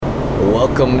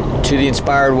Welcome to the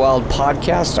Inspired Wild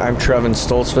podcast. I'm Trevin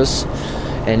Stoltzfus,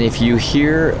 and if you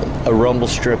hear a rumble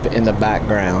strip in the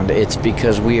background, it's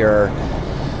because we are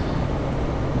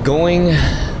going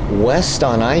west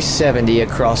on I-70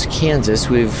 across Kansas.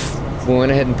 We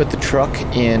went ahead and put the truck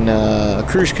in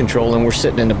cruise control, and we're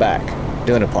sitting in the back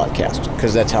doing a podcast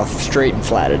because that's how straight and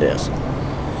flat it is.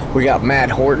 We got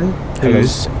Matt Horton,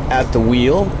 who's at the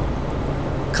wheel.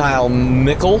 Kyle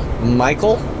Michael.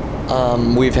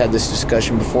 We've had this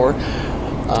discussion before.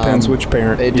 Depends which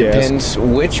parent. It depends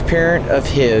which parent of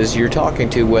his you're talking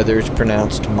to, whether it's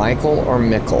pronounced Michael or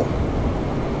Mickle.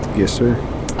 Yes, sir.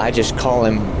 I just call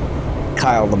him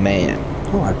Kyle the man.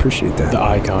 Oh, I appreciate that. The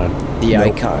icon.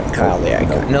 Icon. Kyle the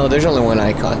icon. No, there's only one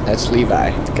icon. That's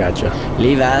Levi. Gotcha.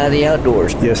 Levi the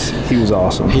outdoors. Yes, he was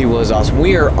awesome. He was awesome.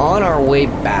 We are on our way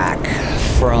back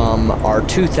from our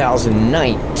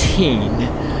 2019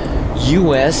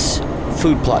 U.S.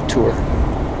 food plot tour.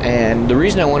 And the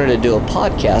reason I wanted to do a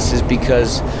podcast is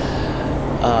because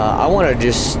I want to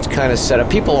just kind of set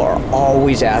up. People are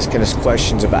always asking us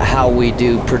questions about how we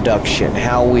do production,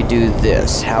 how we do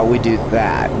this, how we do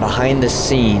that, behind the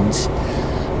scenes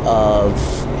of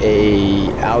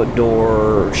a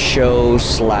outdoor show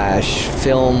 /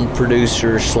 film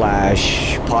producer /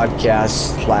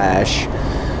 podcast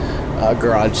 /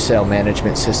 garage sale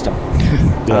management system.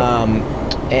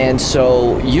 And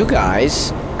so you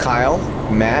guys, Kyle,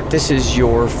 Matt, this is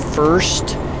your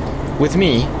first, with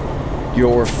me,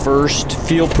 your first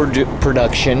field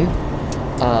production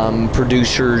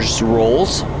producers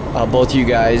roles. Both you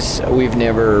guys, we've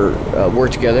never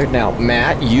worked together. Now,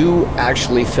 Matt, you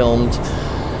actually filmed,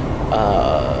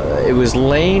 it was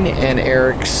Lane and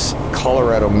Eric's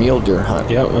Colorado mule deer hunt.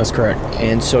 Yep, that's correct.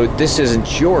 And so this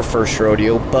isn't your first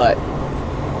rodeo, but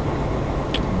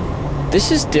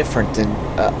this is different than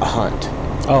a hunt.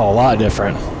 Oh, a lot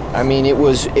different. I mean, it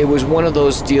was one of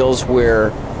those deals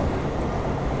where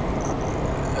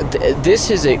this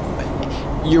is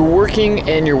you're working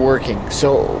and you're working.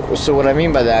 So what I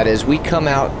mean by that is we come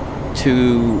out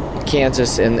to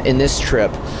Kansas, and in this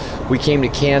trip, we came to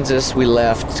Kansas. We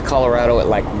left Colorado at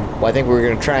I think we were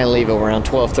going to try and leave around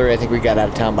 12:30. I think we got out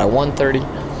of town by 1:30.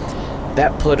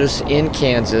 That put us in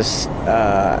Kansas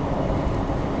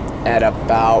at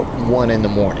about 1:30 in the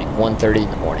morning.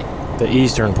 The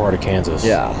eastern part of Kansas.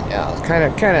 Yeah, kind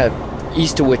of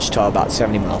east of Wichita, about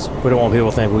 70 miles. We don't want people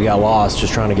to think we got lost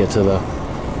just trying to get to the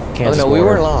Kansas Oh no, border. we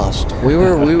weren't lost. We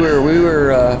were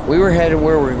headed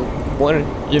where we wanted.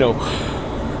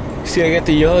 See, I got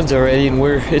the yawns already, and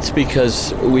it's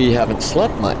because we haven't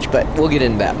slept much. But we'll get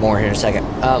into that more here in a second.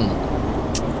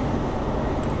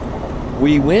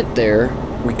 We went there.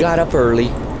 We got up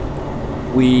early.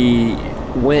 We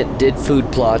did food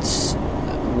plots.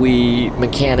 We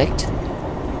mechanicked.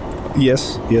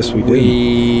 Yes, we did.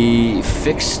 We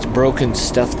fixed broken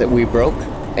stuff that we broke,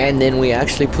 and then we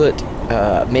actually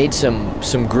made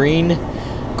some green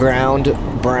ground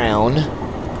brown,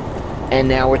 and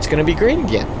now it's going to be green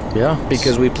again. Yeah.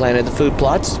 Because we planted the food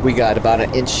plots. We got about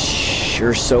an inch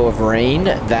or so of rain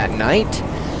that night,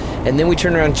 and then we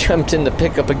turned around, jumped in the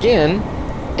pickup again,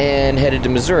 and headed to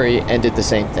Missouri and did the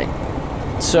same thing.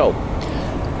 So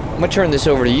I'm going to turn this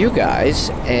over to you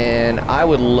guys, and I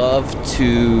would love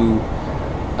to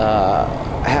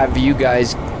have you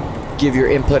guys give your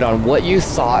input on what you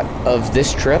thought of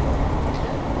this trip,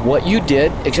 what you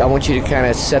did. I want you to kind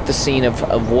of set the scene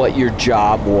of what your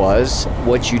job was,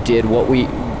 what you did,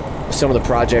 some of the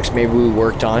projects maybe we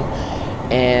worked on,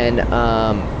 and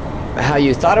how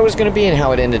you thought it was going to be and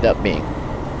how it ended up being.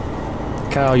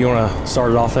 Kyle, you want to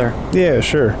start it off there? Yeah,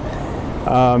 sure.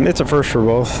 It's a first for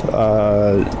both.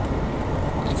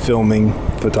 Filming,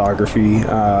 photography,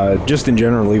 just in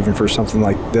general, even for something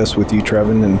like this with you,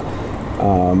 Trevin, and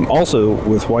also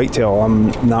with whitetail.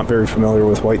 I'm not very familiar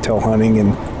with whitetail hunting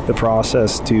and the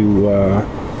process to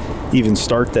even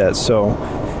start that. So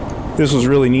this was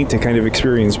really neat to kind of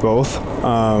experience both.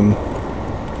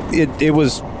 It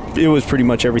was pretty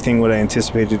much everything what I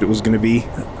anticipated it was going to be.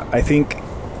 I think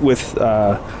with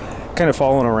kind of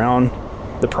following around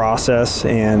the process,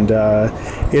 and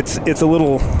it's a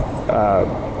little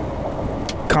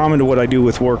common to what I do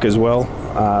with work as well,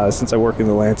 since I work in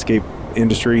the landscape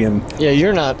industry. And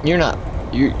you're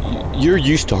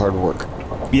used to hard work.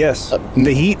 Yes,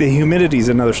 the heat, the humidity is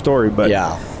another story, but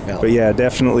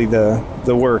definitely the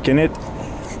work. And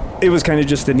it was kind of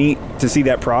just neat to see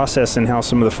that process and how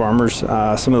some of the farmers,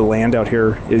 some of the land out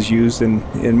here is used,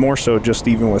 and more so just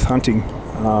even with hunting.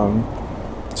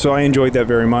 So I enjoyed that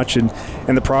very much, and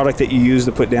the product that you used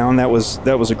to put down, that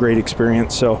was a great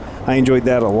experience. So I enjoyed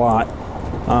that a lot.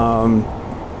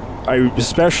 I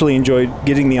especially enjoyed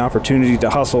getting the opportunity to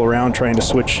hustle around trying to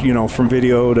switch, from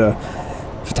video to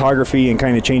photography and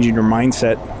kind of changing your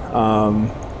mindset.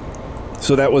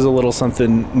 So that was a little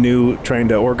something new, trying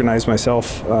to organize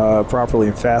myself properly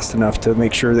and fast enough to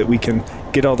make sure that we can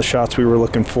get all the shots we were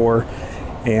looking for,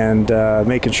 and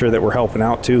making sure that we're helping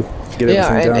out too. Get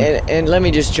everything done. And let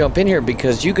me just jump in here,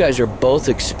 because you guys are both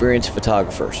experienced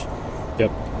photographers.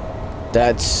 Yep.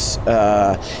 That's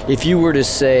if you were to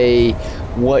say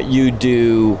what you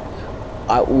do,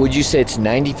 would you say it's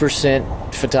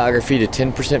 90% photography to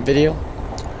 10% video?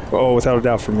 Oh, without a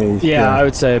doubt for me. Yeah, I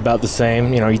would say about the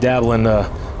same. You dabble in the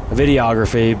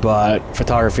videography, but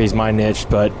photography is my niche,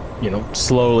 but,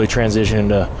 slowly transition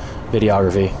into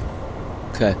videography.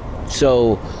 Okay.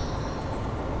 So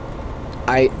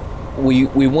we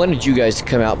wanted you guys to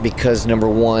come out because, number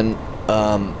one,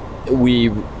 we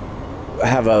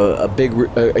have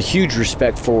a huge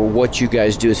respect for what you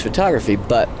guys do as photography,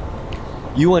 but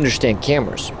you understand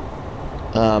cameras.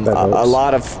 A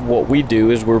lot of what we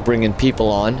do is we're bringing people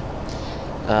on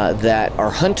that are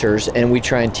hunters, and we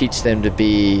try and teach them to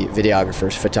be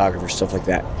videographers, photographers, stuff like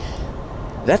that.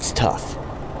 That's tough.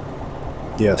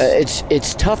 Yes.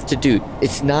 It's tough to do.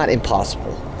 It's not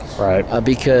impossible. Right.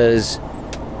 Because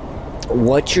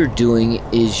what you're doing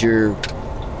is you're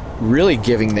really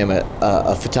giving them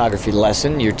a photography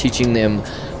lesson. You're teaching them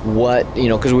what,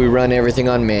 because we run everything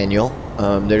on manual.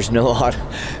 There's no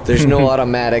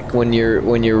automatic when you're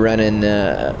running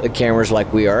cameras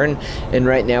like we are, and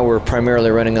right now we're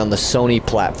primarily running on the Sony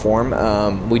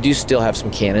platform. We do still have some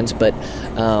Canons, but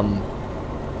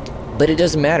it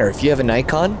doesn't matter if you have a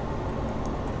Nikon,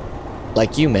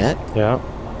 like you, Matt. Yeah.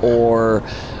 Or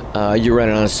you're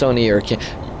running on a Sony or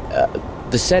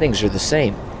the settings are the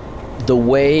same. The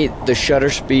way the shutter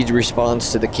speed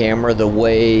responds to the camera, the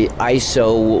way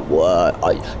ISO,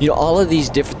 all of these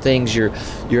different things, your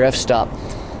f-stop,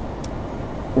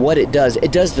 what it does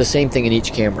the same thing in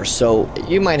each camera. So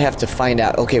you might have to find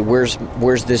out, okay, where's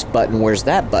this button, where's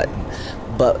that button,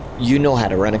 but you know how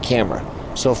to run a camera.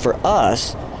 So for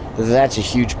us, that's a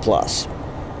huge plus.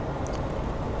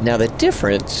 Now the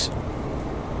difference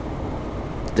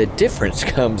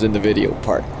comes in the video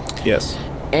part. Yes.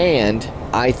 And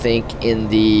I think in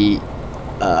the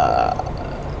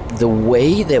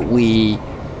way that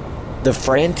the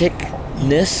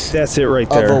franticness, that's it right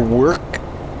there, of a work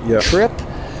trip,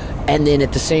 and then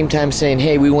at the same time saying,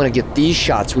 hey, we want to get these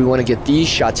shots,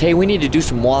 hey, we need to do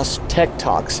some WASP tech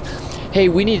talks, hey,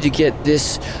 we need to get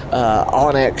this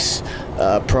Onyx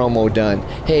promo done,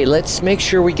 hey, let's make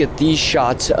sure we get these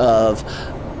shots of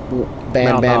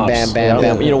bam,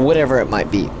 whatever it might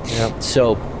be. Yep.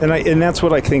 So, and that's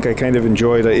what I think I kind of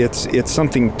enjoyed. It's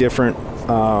something different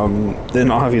than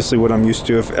obviously what I'm used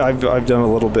to. If I've done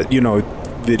a little bit,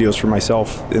 videos for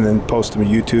myself, and then post them to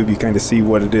YouTube. You kind of see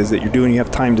what it is that you're doing. You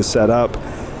have time to set up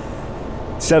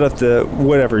the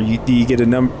whatever. You get a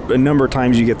number of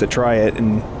times you get to try it,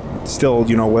 and still,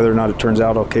 whether or not it turns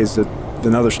out okay is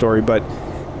another story. But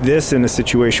this, in a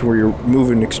situation where you're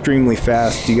moving extremely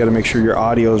fast, you got to make sure your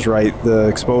audio's right, the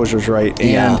exposure's right,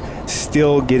 and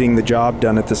still getting the job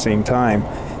done at the same time.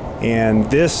 And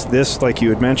this, like you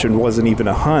had mentioned, wasn't even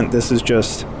a hunt. This is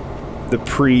just the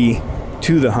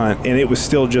to the hunt, and it was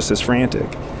still just as frantic.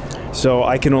 So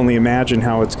I can only imagine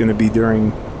how it's going to be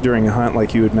during a hunt,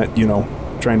 like you had met,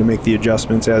 trying to make the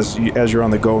adjustments as you're on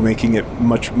the go, making it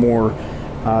much more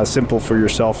simple for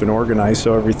yourself and organized,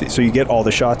 so you get all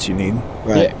the shots you need.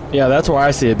 Right. Yeah, that's where I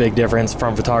see a big difference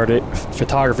from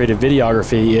photography to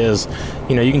videography is,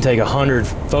 you can take 100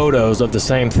 photos of the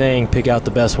same thing, pick out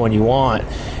the best one you want,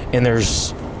 and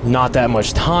there's not that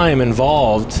much time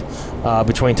involved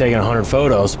between taking 100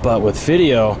 photos. But with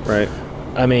video, right,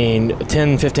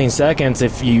 10, 15 seconds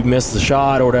if you miss the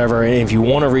shot or whatever, and if you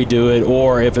want to redo it,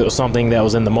 or if it was something that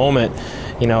was in the moment,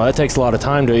 that takes a lot of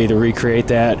time to either recreate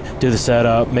that, do the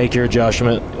setup, make your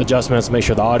adjustments, make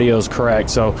sure the audio is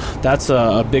correct. So that's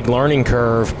a big learning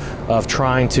curve of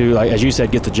trying to, like as you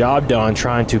said, get the job done,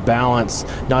 trying to balance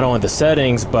not only the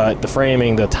settings, but the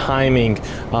framing, the timing,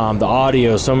 the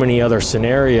audio, so many other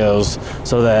scenarios,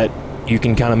 so that you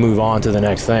can kind of move on to the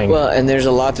next thing. Well, and there's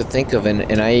a lot to think of,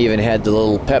 and I even had the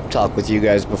little pep talk with you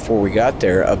guys before we got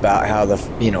there about how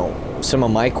some of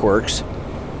my quirks,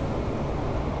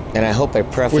 and I hope I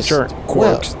prefaced... Which aren't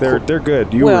quirks. They're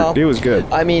good. It was good.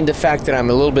 The fact that I'm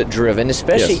a little bit driven,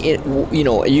 especially,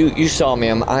 you saw me,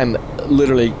 I'm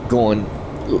literally going,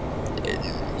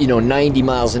 90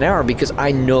 miles an hour, because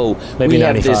I know maybe we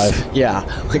 95. have this...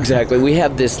 Yeah, exactly. We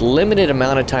have this limited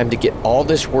amount of time to get all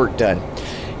this work done.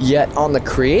 Yet on the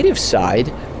creative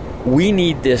side, we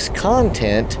need this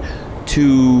content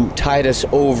to tide us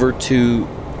over to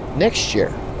next year.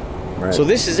 Right. So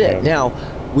this is it. Yeah.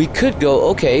 Now, we could go,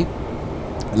 okay,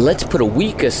 let's put a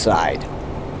week aside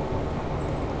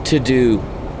to do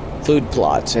food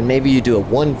plots, and maybe you do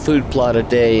 1 food plot a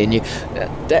day, and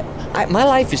my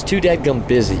life is too dadgum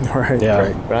busy. Right.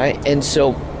 Yeah. Right? And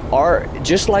so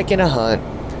just like in a hunt,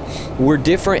 we're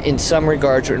different in some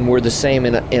regards, and we're the same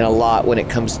in a lot when it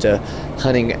comes to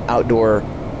hunting outdoor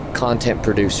content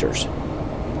producers.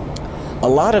 A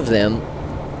lot of them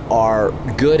are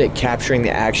good at capturing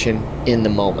the action in the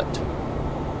moment.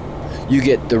 You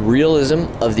get the realism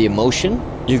of the emotion,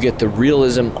 you get the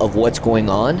realism of what's going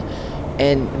on,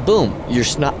 and boom,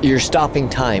 you're stopping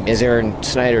time, as Aaron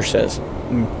Snyder says.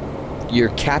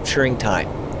 You're capturing time.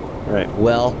 Right.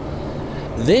 Well,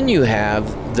 then you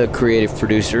have the creative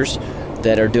producers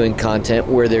that are doing content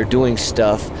where they're doing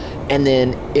stuff, and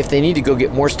then if they need to go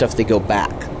get more stuff, they go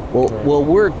back. Well,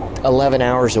 we're 11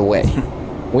 hours away.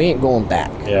 We ain't going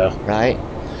back. Yeah. Right?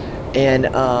 And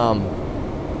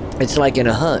it's like in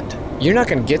a hunt. You're not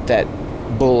going to get that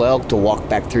bull elk to walk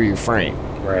back through your frame.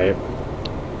 Right.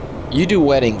 You do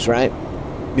weddings, right?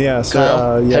 Yeah. So,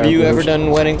 Kyle, have you ever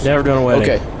done weddings? Never done a wedding.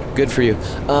 Okay. Good for you.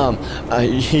 I don't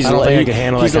think I can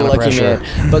handle that kind of pressure.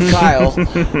 Man. But Kyle,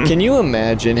 can you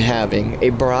imagine having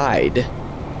a bride?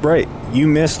 Right. You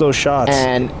miss those shots.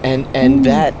 And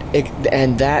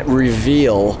that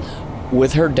reveal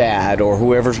with her dad or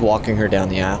whoever's walking her down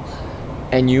the aisle,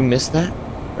 and you miss that?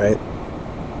 Right.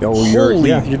 Oh, you're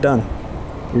done.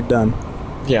 You're done.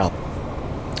 Yeah.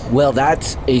 Well,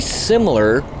 that's a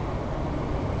similar,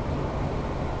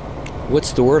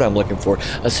 what's the word I'm looking for?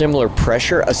 A similar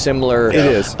pressure, a similar... It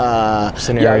is.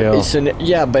 Scenario.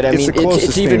 But I mean,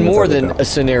 it's even more than a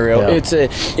scenario. Yeah.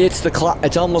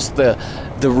 It's almost the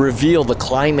reveal, the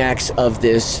climax of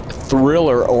this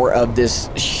thriller or of this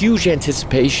huge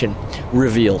anticipation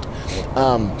revealed.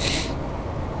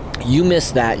 You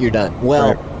miss that, you're done.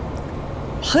 Well,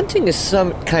 hunting is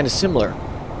some kind of similar.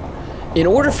 In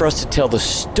order for us to tell the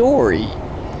story,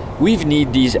 we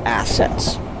need these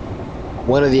assets.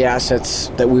 One of the assets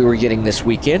that we were getting this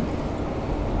weekend,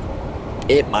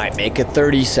 it might make a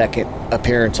 30-second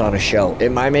appearance on a show.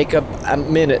 It might make a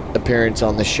minute appearance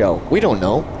on the show. We don't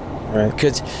know. Right.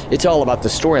 Because it's all about the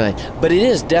storyline. But it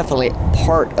is definitely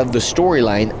part of the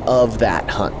storyline of that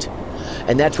hunt.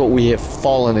 And that's what we have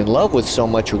fallen in love with so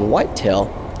much with whitetail,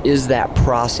 is that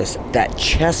process, that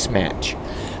chess match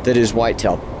that is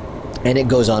whitetail. And it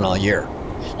goes on all year.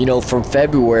 You know, from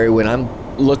February when I'm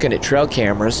looking at trail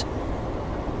cameras,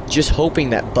 just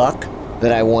hoping that buck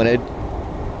that I wanted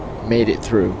made it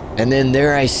through. And then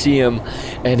there I see him,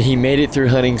 and he made it through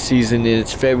hunting season, and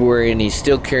it's February, and he's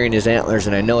still carrying his antlers,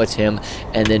 and I know it's him,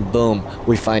 and then boom,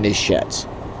 we find his sheds.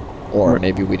 Or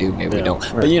maybe we do, maybe we don't.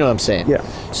 Right. But you know what I'm saying? Yeah.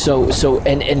 So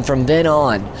and from then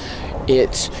on,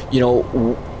 it's, you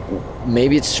know,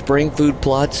 maybe it's spring food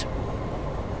plots,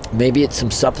 maybe it's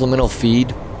some supplemental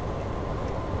feed.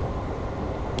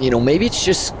 You know, maybe it's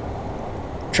just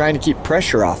trying to keep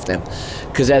pressure off them,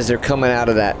 because as they're coming out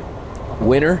of that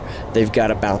winter, they've got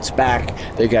to bounce back.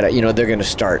 They've got to, you know, they're going to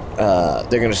start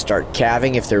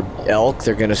calving if they're elk.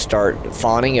 They're going to start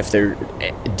fawning if they're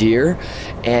deer,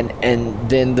 and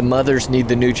then the mothers need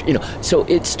the you know. So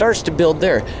it starts to build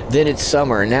there. Then it's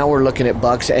summer. Now we're looking at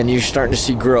bucks, and you're starting to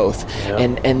see growth. Yeah.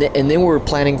 And then we're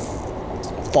planting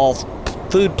fall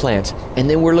food plants, and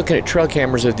then we're looking at trail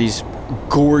cameras of these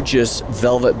gorgeous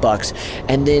velvet bucks,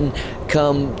 and then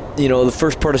come, you know, the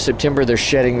first part of September, they're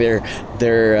shedding their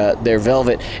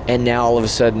velvet, and now all of a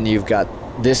sudden you've got,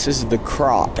 this is the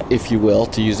crop, if you will,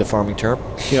 to use a farming term,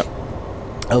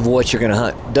 of what you're going to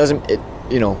hunt.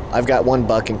 You know, I've got one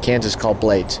buck in Kansas called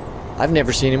Blades. I've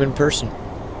never seen him in person.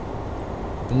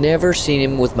 Never seen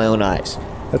him with my own eyes.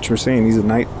 That's what you're saying. He's a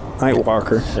night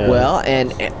walker. Yeah. Well,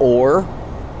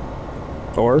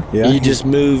 or he just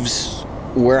moves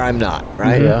where I'm not,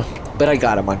 right? Yeah. But I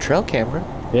got him on trail camera.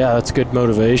 Yeah, that's good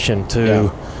motivation to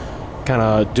kind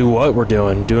of do what we're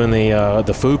doing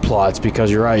the food plots, because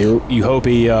you're right. You hope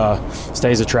he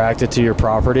stays attracted to your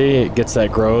property. It gets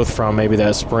that growth from maybe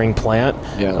that spring plant,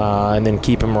 and then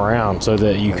keep him around so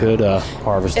that you could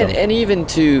harvest them. And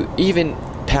even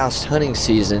past hunting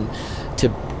season,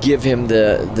 to give him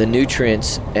the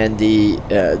nutrients and the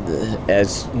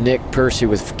as Nick Percy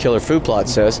with Killer Food Plot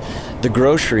says, the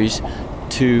groceries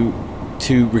to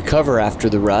recover after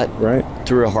the rut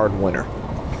through a hard winter.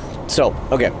 So,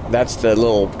 okay, that's the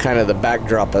little kind of the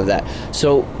backdrop of that.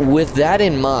 So with that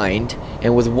in mind,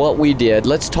 and with what we did,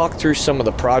 let's talk through some of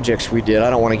the projects we did. I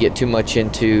don't want to get too much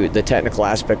into the technical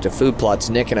aspect of food plots.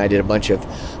 Nick and I did a bunch of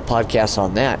podcasts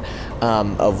on that,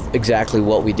 of exactly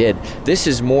what we did. This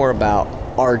is more about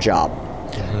our job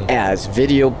as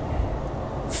video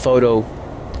photo,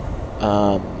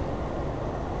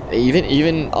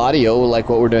 even audio, like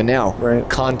what we're doing now. Right.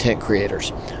 Content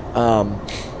creators.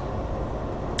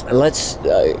 Let's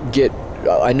get.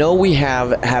 I know we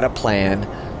have had a plan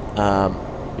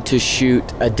to shoot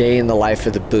a day in the life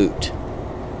of the boot,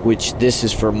 which this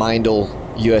is for Meindl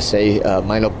USA,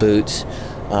 Meindl Boots.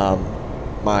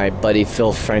 My buddy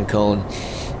Phil Francone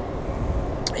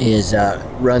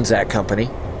runs that company,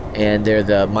 and they're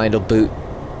the Meindl Boot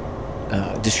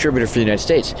distributor for the United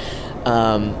States.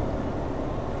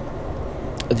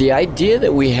 The idea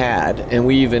that we had, and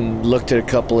we even looked at a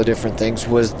couple of different things,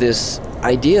 was this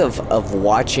idea of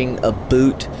watching a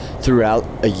boot throughout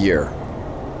a year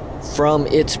from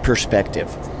its perspective.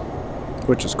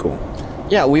 Which is cool.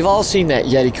 Yeah, we've all seen that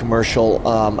Yeti commercial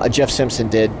Jeff Simpson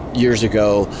did years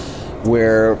ago,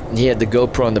 where he had the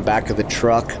GoPro on the back of the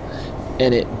truck,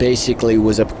 and it basically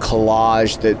was a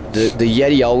collage that the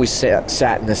Yeti always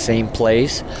sat in the same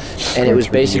place, and it was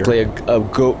basically a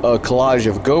collage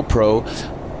of GoPro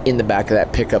in the back of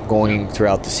that pickup going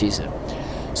throughout the season.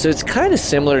 So it's kind of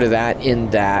similar to that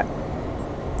in that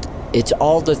it's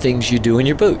all the things you do in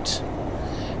your boots.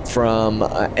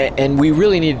 And we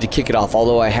really needed to kick it off.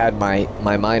 Although I had my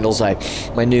Meindls,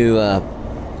 my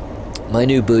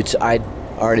new boots, I'd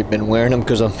already been wearing them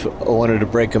because I wanted to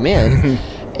break them in,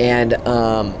 and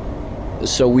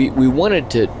so we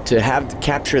wanted to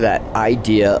capture that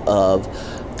idea of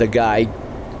the guy,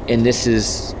 and this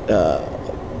is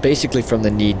basically from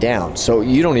the knee down. So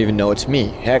you don't even know it's me.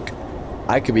 Heck,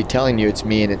 I could be telling you it's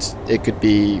me, and it could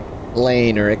be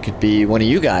Lane or it could be one of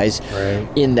you guys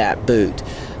in that boot.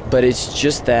 But it's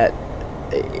just that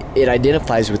it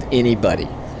identifies with anybody.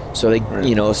 So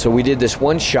so we did this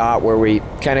one shot where we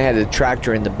kind of had the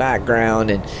tractor in the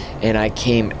background, and I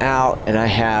came out and I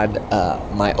had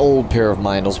my old pair of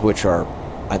Meindls, which are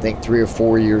I think 3 or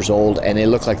 4 years old, and they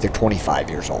look like they're 25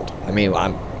 years old. I mean,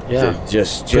 I'm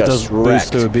just those boots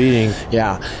to a beating.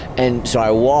 Yeah, and so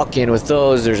I walk in with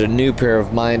those. There's a new pair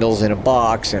of Meindls in a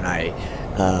box, and I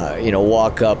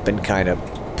walk up and kind of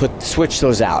switch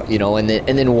those out, and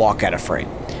then walk out of frame.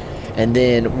 And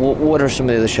then what are some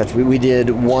of the other shots? We did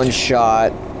one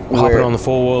shot hopping on the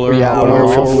four-wheeler. Yeah,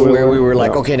 where we were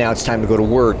like, okay, now it's time to go to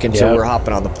work. And so we're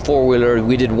hopping on the four-wheeler.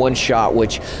 We did one shot,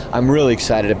 which I'm really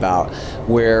excited about,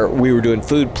 where we were doing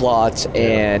food plots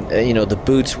and, the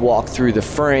boots walk through the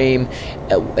frame.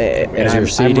 And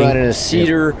I'm running a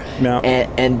seeder.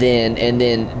 And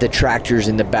then the tractor's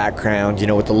in the background,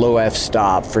 with the low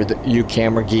f-stop for you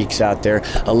camera geeks out there.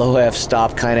 A low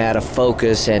f-stop kind of out of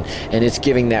focus, and it's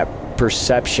giving that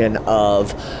perception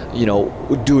of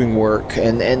doing work,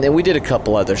 and then we did a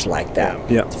couple others like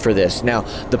that for this. Now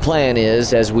the plan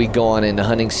is, as we go on into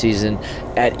hunting season,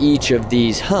 at each of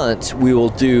these hunts we will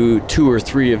do 2 or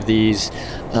 3 of these,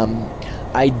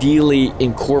 ideally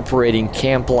incorporating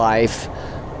camp life,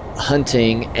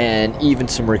 hunting, and even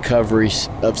some recoveries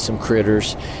of some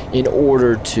critters, in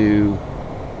order to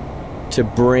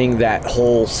bring that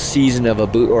whole season of a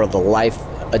boot, or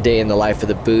a day in the life of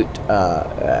the boot,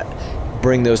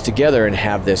 bring those together and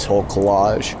have this whole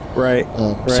collage. Right.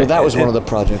 So that was one of the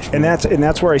projects. And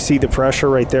that's where I see the pressure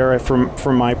right there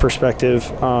from my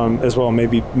perspective, as well.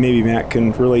 Maybe Matt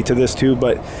can relate to this too.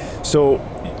 But so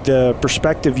the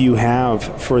perspective you have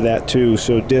for that too.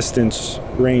 So distance,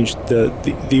 range,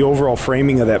 the overall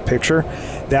framing of that picture.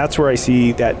 That's where I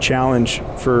see that challenge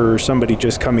for somebody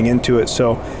just coming into it.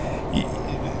 So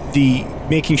the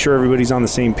making sure everybody's on the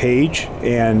same page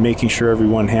and making sure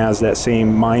everyone has that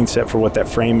same mindset for what that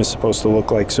frame is supposed to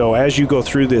look like. So as you go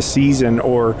through this season,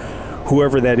 or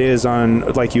whoever that is on,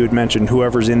 like you had mentioned,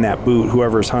 whoever's in that boot,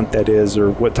 whoever's hunt that is,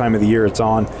 or what time of the year it's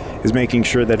on, is making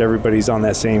sure that everybody's on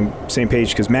that same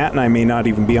page, because Matt and I may not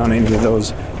even be on any of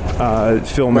those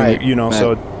filming, right.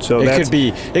 So it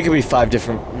could be 5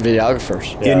 different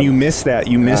videographers, and you miss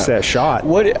that shot.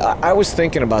 What I was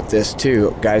thinking about this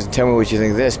too, guys, and tell me what you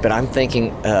think of this, but I'm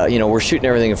thinking, we're shooting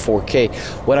everything in 4K.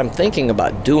 What I'm thinking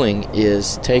about doing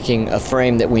is taking a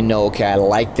frame that we know, okay, I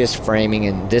like this framing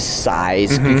and this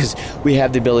size, because we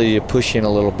have the ability to push in a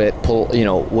little bit, pull,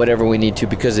 whatever we need to,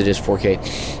 because it is 4K,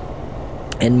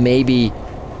 and maybe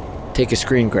take a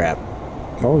screen grab.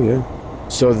 Oh yeah.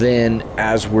 So then,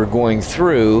 as we're going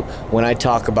through, when I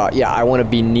talk about, I want to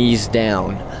be knees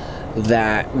down,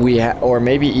 that we or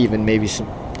maybe some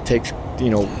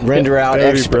render out,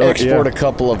 export a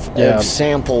couple of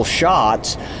sample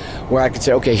shots, where I could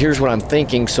say, okay, here's what I'm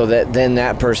thinking, so that then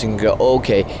that person can go,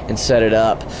 okay, and set it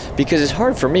up. Because it's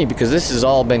hard for me, because this has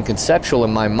all been conceptual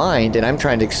in my mind, and I'm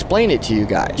trying to explain it to you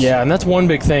guys. Yeah, and that's one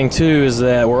big thing too, is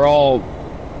that we're all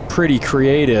pretty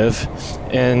creative,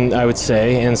 and I would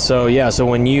say, and so so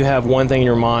when you have one thing in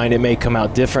your mind, it may come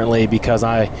out differently because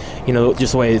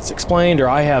just the way it's explained, or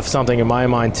I have something in my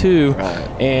mind too,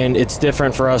 and it's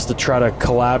different for us to try to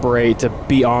collaborate to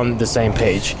be on the same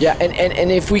page. Yeah,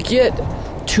 and if we get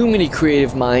too many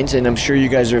creative minds, and I'm sure you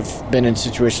guys have been in a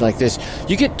situation like this,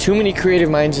 you get too many creative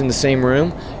minds in the same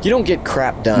room, you don't get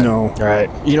crap done. No. Right.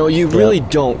 You really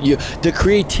don't. The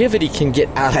creativity can get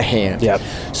out of hand. Yep.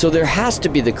 So there has to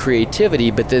be the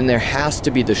creativity, but then there has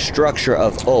to be the structure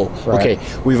of, okay,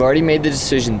 we've already made the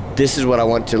decision, this is what I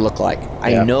want it to look like.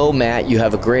 I know, Matt, you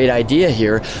have a great idea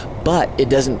here, but it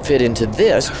doesn't fit into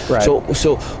this. Right.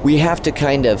 So we have to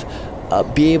kind of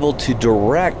be able to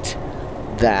direct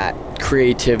that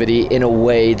creativity in a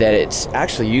way that it's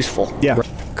actually useful. Yeah.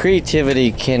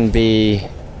 Creativity can be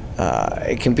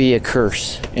it can be a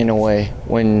curse in a way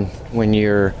when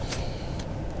you're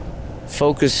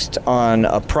focused on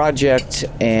a project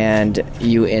and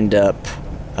you end up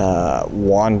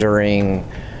wandering,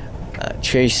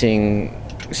 chasing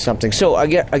something. So I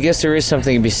guess there is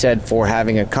something to be said for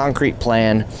having a concrete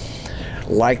plan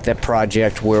like that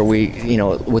project where we,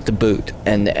 with the boot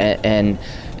and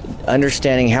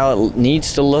understanding how it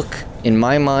needs to look in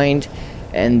my mind,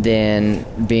 and then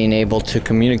being able to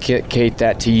communicate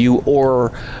that to you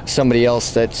or somebody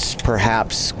else that's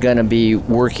perhaps going to be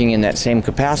working in that same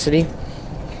capacity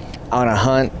on a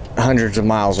hunt hundreds of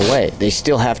miles away. They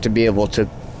still have to be able to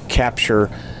capture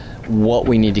what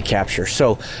we need to capture.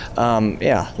 So,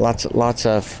 lots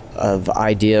of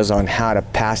ideas on how to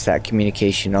pass that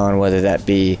communication on, whether that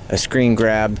be a screen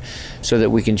grab so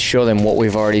that we can show them what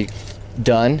we've already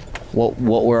done, what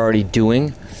we're already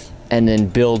doing, and then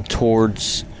build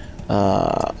towards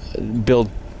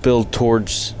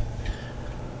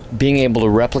being able to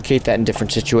replicate that in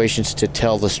different situations to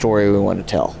tell the story we want to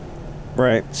tell.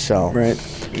 Right. So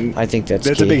I think that's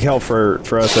key. A big help for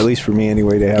us, at least for me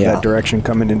anyway, to have that direction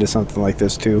coming into something like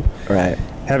this too. Right.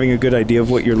 Having a good idea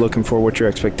of what you're looking for, what your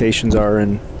expectations are,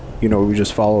 and we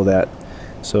just follow that.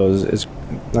 So as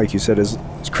like you said, as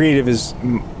creative as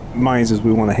minds as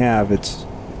we want to have, let's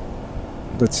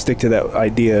stick to that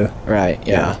idea. Right.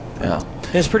 Yeah.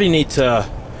 It's pretty neat to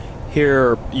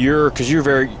hear because you're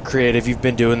very creative. You've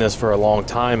been doing this for a long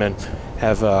time and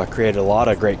have created a lot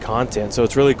of great content. So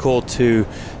it's really cool to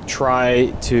try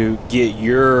to get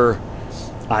your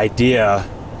idea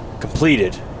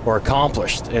completed or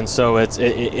accomplished. And so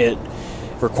it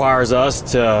requires us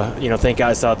to think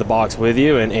outside the box with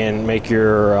you and make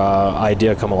your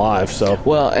idea come alive. So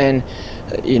and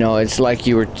it's like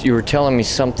you were telling me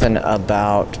something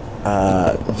about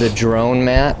the drone,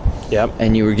 Matt. Yep.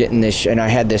 And you were getting this, and I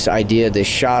had this idea, this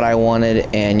shot I wanted,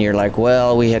 and you're like,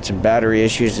 well, we had some battery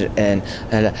issues, and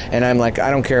I'm like, I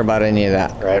don't care about any of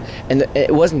that. Right. And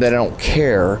it wasn't that I don't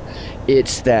care,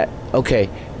 it's that, okay,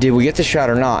 did we get the shot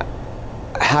or not?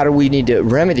 How do we need to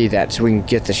remedy that so we can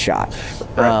get the shot?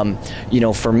 Right.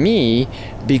 For me,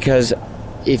 because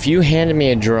if you handed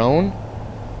me a drone,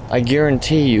 I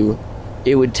guarantee you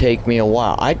it would take me a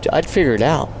while. I'd figure it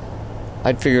out.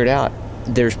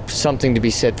 There's something to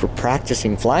be said for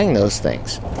practicing flying those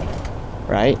things,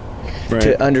 right?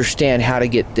 To understand how to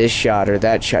get this shot or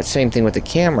that shot. Same thing with the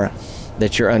camera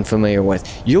that you're unfamiliar with.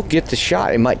 You'll get the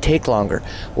shot. It might take longer.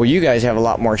 Well, you guys have a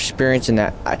lot more experience in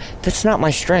that. That's not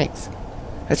my strength.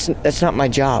 That's not my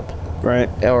job. Right.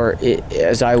 Or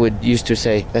as I would used to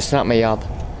say, that's not my job.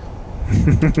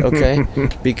 Okay?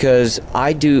 Because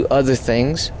I do other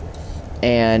things,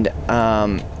 and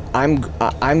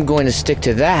I'm going to stick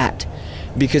to that.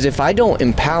 Because if I don't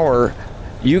empower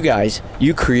you guys,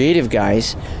 you creative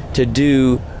guys, to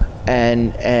do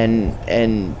and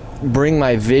bring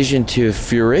my vision to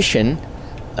fruition,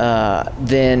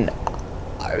 then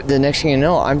the next thing you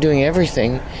know, I'm doing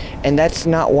everything. And that's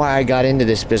not why I got into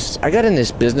this business. I got in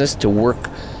this business to work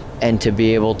and to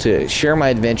be able to share my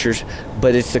adventures,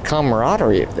 but it's the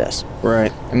camaraderie of this.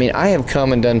 Right. I mean, I have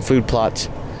come and done food plots,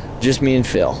 just me and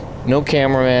Phil. No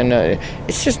cameraman.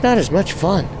 It's just not as much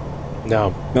fun.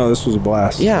 No, this was a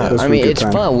blast. Yeah, I mean, it's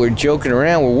fun. We're joking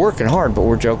around. We're working hard, but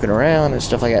we're joking around and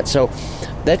stuff like that. So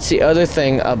that's the other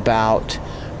thing about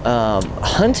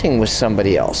hunting with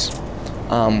somebody else.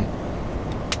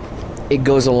 It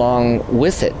goes along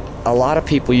with it. A lot of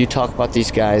people, you talk about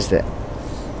these guys that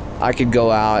I could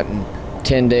go out and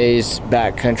 10 days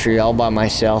backcountry all by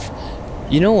myself.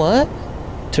 You know what?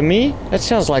 To me, that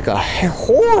sounds like a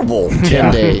horrible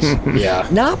 10 days. Yeah.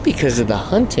 Not because of the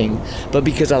hunting, but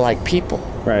because I like people.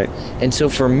 Right. And so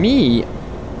for me,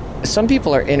 some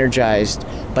people are energized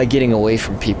by getting away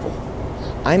from people.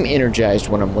 I'm energized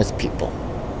when I'm with people,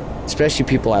 especially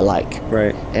people I like.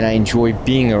 Right. And I enjoy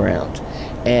being around.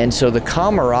 And so the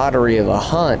camaraderie of a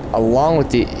hunt, along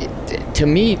with to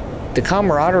me, the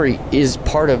camaraderie is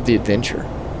part of the adventure,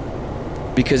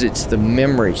 because it's the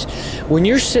memories. When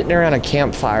you're sitting around a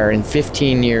campfire in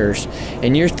 15 years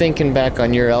and you're thinking back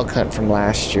on your elk hunt from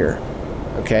last year,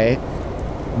 okay,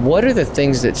 what are the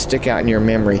things that stick out in your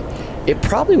memory? It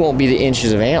probably won't be the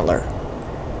inches of antler.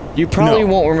 You probably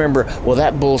won't remember, well,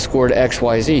 that bull scored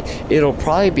XYZ. It'll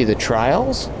probably be the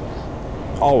trials.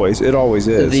 It always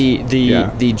is.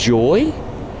 The joy,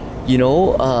 you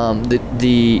know,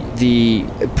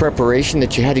 the preparation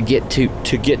that you had to get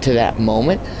to that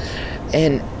moment.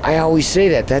 And I always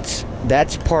say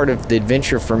that's part of the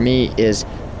adventure for me, is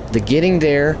the getting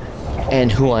there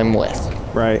and who I'm with.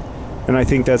 Right. And I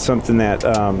think that's something that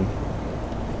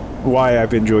why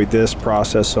I've enjoyed this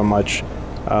process so much.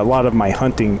 A lot of my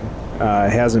hunting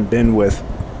hasn't been with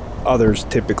others.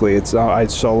 Typically, it's I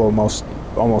solo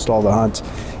almost all the hunts.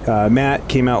 Matt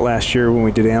came out last year when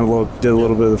we did antelope, did a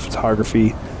little bit of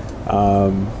photography,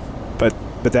 but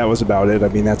that was about it. I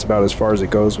mean, that's about as far as it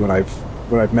goes when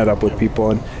I've met up with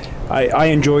people. And I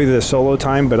enjoy the solo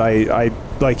time, but I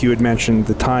like you had mentioned,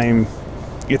 the time,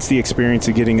 it's the experience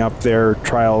of getting up there,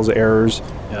 trials, errors.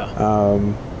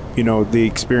 Yeah. You know, the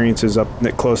experiences up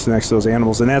close next to those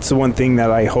animals. And that's the one thing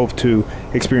that I hope to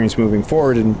experience moving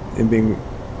forward and being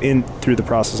in through the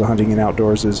process of hunting and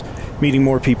outdoors, is meeting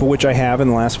more people, which I have in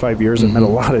the last 5 years.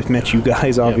 I've met you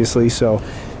guys, obviously. Yep. So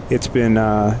it's been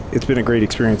a great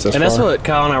experience thus far. And that's what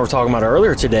Kyle and I were talking about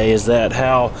earlier today, is that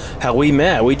how we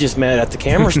met. We just met at the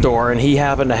camera store, and he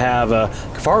happened to have a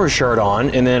Kifaru shirt on,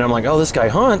 and then I'm like, oh, this guy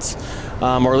hunts.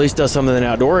 Or at least does something in the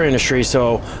outdoor industry.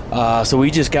 So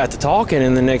we just got to talking,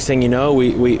 and the next thing you know,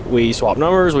 we swap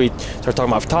numbers. We start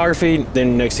talking about photography.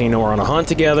 Then next thing you know, we're on a hunt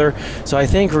together. So I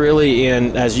think really,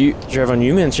 as you, Trevon,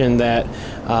 you mentioned that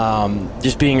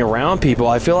just being around people.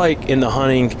 I feel like in the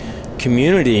hunting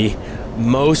community,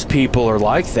 most people are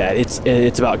like that.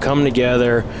 It's about coming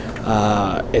together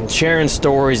and sharing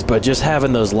stories, but just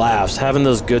having those laughs, having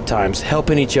those good times,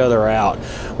 helping each other out,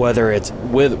 whether it's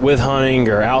with hunting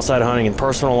or outside hunting in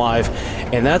personal life.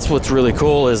 And that's what's really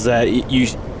cool, is that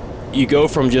you go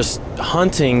from just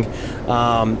hunting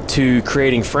to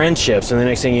creating friendships, and the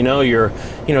next thing you know, you're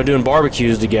doing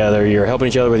barbecues together, you're helping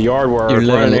each other with yard work,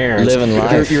 running errands,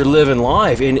 you're living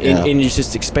life, and it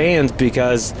just expands,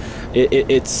 because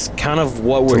it's kind of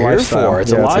what we're here for.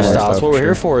 It's a lifestyle. It's what we're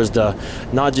here for, is to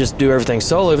not just do everything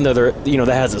solo, even though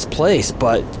that has its place,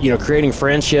 but creating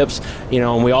friendships,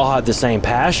 and we all have the same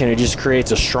passion. It just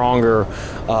creates a stronger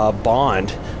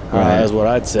bond. Is what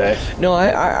I'd say. No,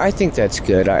 I think that's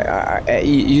good.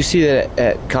 You see that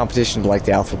at competitions like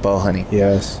the Alpha Bow Hunting.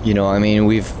 Yes. I mean,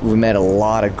 we've met a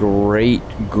lot of great,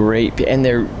 and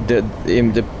they're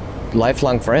the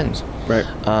lifelong friends. Right.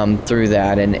 Through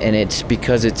that, and it's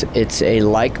because it's a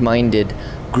like-minded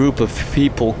group of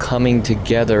people coming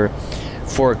together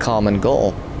for a common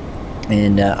goal.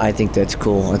 And I think that's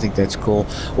cool.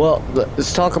 Well,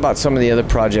 let's talk about some of the other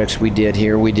projects we did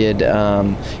here. We did,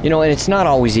 and it's not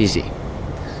always easy.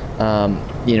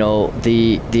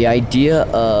 The idea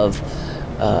of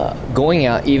going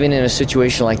out, even in a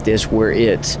situation like this where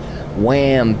it's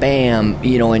wham, bam,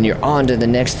 and you're on to the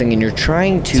next thing, and you're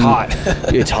trying to... It's hot.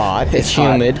 It's hot. It's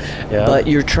humid. Yeah. But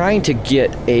you're trying to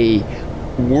get a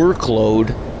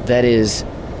workload that is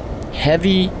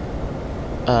heavy,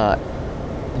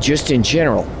 just in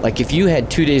general. Like if you had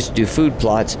 2 days to do food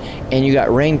plots and you got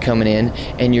rain coming in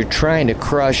and you're trying to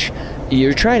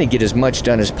get as much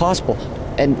done as possible.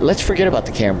 And let's forget about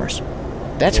the cameras.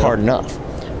 That's hard enough.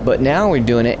 But now we're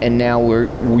doing it, and now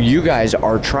you guys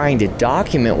are trying to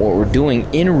document what we're doing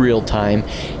in real time,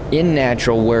 in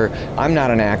natural, where I'm not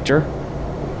an actor.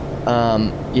 I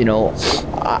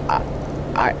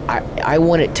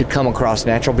want it to come across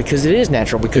natural, because it is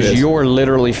natural, because you're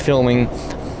literally filming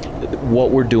what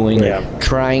we're doing,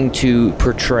 trying to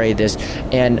portray this.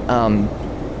 And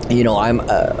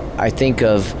I think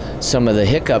of some of the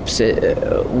hiccups.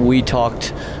 We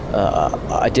talked.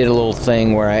 I did a little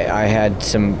thing where I had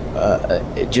some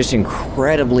just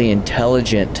incredibly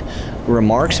intelligent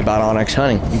remarks about Onyx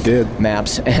hunting. You did.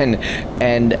 Maps, and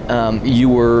you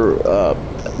were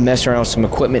messing around with some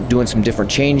equipment, doing some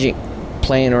different changing,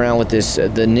 playing around with this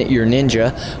your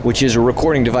Ninja, which is a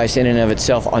recording device in and of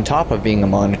itself, on top of being a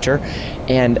monitor,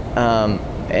 and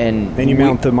you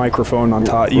mount the microphone on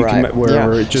top. You can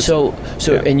wherever it just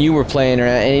and you were playing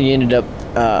around, and you ended up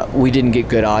we didn't get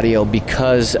good audio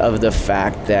because of the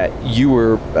fact that you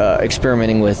were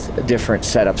experimenting with different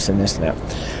setups and this and that.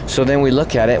 So then we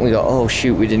look at it and we go, oh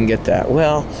shoot, we didn't get that.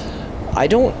 Well, I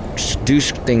don't do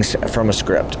things from a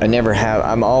script. I never have.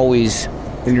 I'm always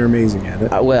And you're amazing at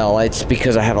it. Well, it's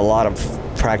because I have a lot of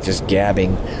practice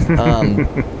gabbing.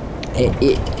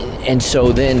 And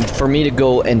so then for me to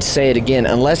go and say it again,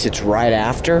 unless it's right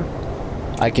after,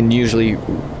 I can usually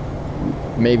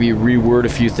maybe reword a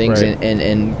few things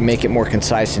and make it more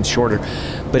concise and shorter.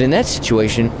 But in that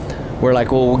situation, we're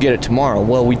like, well, we'll get it tomorrow.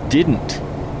 Well, we didn't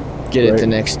get it the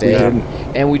next day.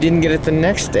 And we didn't get it the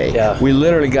next day. Yeah. We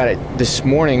literally got it this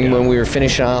morning when we were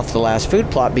finishing off the last food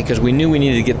plot because we knew we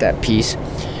needed to get that piece.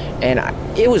 And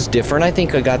it was different. I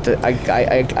think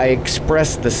I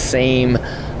expressed the same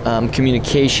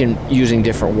communication using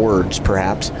different words,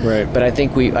 perhaps. Right. But I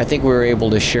think we were able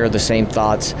to share the same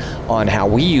thoughts on how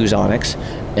we use Onyx,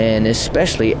 and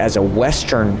especially as a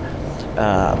Western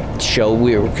show.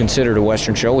 We were considered a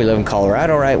Western show. We live in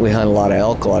Colorado, right? We hunt a lot of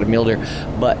elk, a lot of mule deer,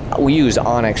 but we use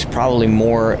Onyx probably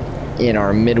more in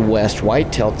our Midwest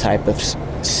whitetail type of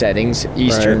settings,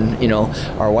 Eastern,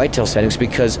 our whitetail settings,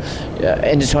 because,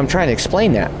 and so I'm trying to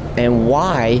explain that and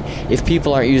why, if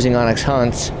people aren't using Onyx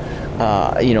hunts,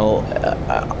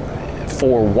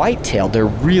 for whitetail, they're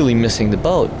really missing the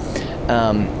boat.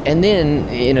 And then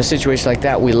in a situation like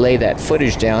that, we lay that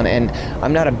footage down, and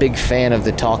I'm not a big fan of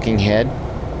the talking head.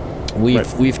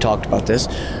 We've talked about this.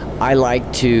 I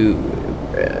like to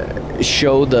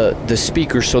show the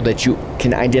speaker so that you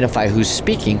can identify who's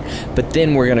speaking, but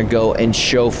then we're going to go and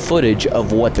show footage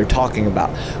of what they're talking about,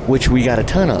 which we got a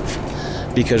ton of,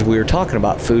 because we were talking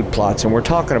about food plots, and we're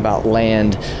talking about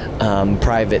land,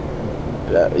 private,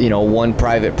 one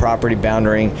private property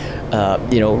boundarying,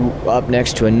 up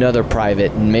next to another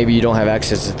private, and maybe you don't have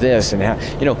access to this, and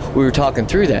we were talking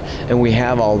through that, and we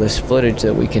have all this footage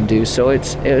that we can do. So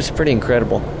it's pretty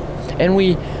incredible. And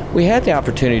we had the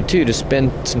opportunity too to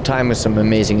spend some time with some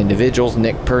amazing individuals.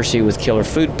 Nick Percy with Killer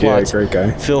Food Plots, great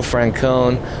guy. Phil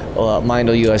Francone,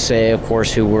 Mindle USA, of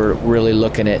course, who were really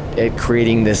looking at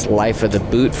creating this life of the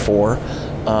boot for,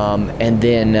 and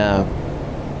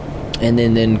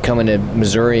then coming to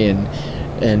Missouri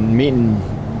and meeting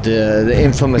the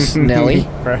infamous Nelly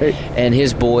and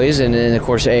his boys, and then of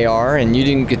course AR. And you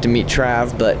didn't get to meet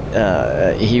Trav, but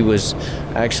he was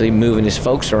actually moving his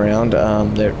folks around.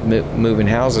 They're moving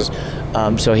houses,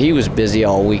 so he was busy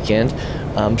all weekend.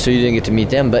 So you didn't get to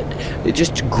meet them, but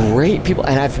just great people.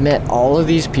 And I've met all of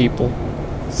these people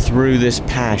through this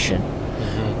passion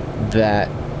that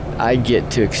I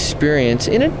get to experience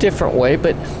in a different way,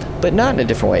 but not in a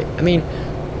different way. I mean,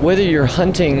 whether you're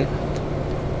hunting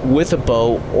with a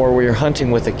bow or you're hunting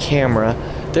with a camera,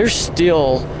 there's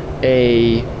still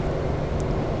a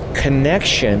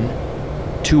connection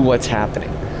to what's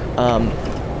happening.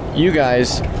 You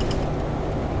guys,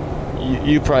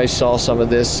 you probably saw some of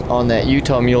this on that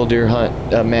Utah mule deer hunt,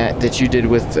 Matt, that you did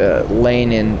with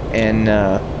Lane and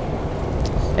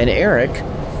Eric.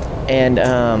 And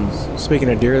speaking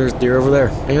of deer, there's deer over there.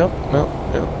 Yep.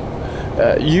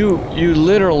 You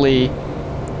literally,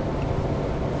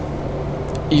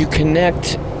 you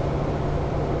connect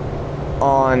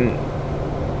on,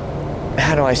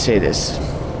 how do I say this?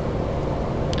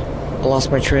 I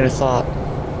lost my train of thought.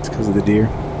 It's because of the deer.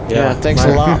 Yeah, thanks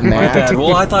a lot, Matt.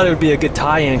 Well, I thought it would be a good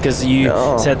tie-in because you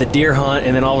said the deer hunt,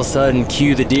 and then all of a sudden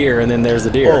cue the deer, and then there's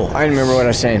the deer. Oh, I remember what I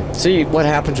was saying. See what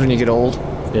happens when you get old?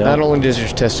 Yeah. Not only does your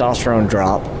testosterone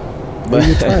drop, but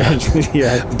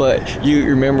but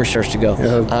your memory starts to go,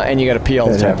 and you got to pee all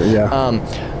the time.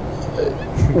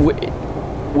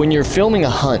 When you're filming a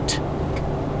hunt,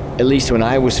 at least when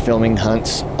I was filming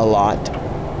hunts a lot,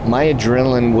 my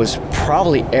adrenaline was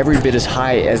probably every bit as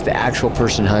high as the actual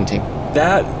person hunting.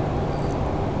 That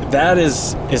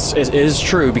is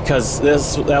true, because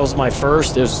that was my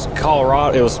first. It was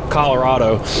Colorado.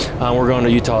 We're going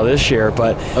to Utah this year,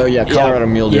 but Colorado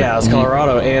mule deer. Yeah, it was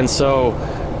Colorado, and so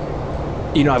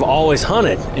I've always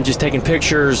hunted and just taken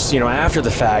pictures, after the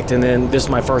fact, and then this is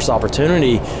my first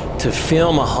opportunity to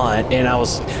film a hunt, and I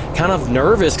was kind of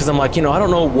nervous because I'm like, I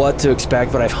don't know what to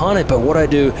expect, but I've hunted, but what do I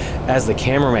do as the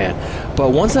cameraman?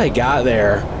 But once I got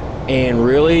there and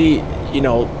really,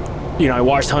 I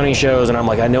watched hunting shows, and I'm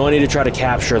like, I know I need to try to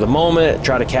capture the moment,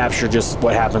 try to capture just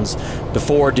what happens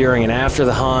before, during, and after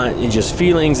the hunt, and just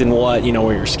feelings and what,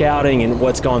 where you're scouting and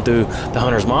what's going through the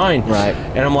hunter's mind. Right.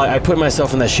 And I'm like, I put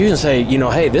myself in that shoes and say,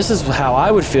 hey, this is how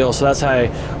I would feel, so that's how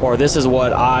or this is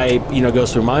what I,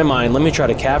 goes through my mind. Let me try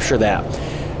to capture that.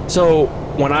 So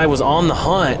when I was on the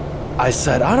hunt, I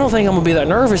said, I don't think I'm going to be that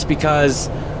nervous because,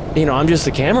 I'm just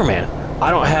the cameraman. I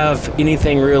don't have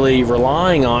anything really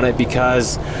relying on it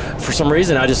because for some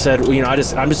reason I just said,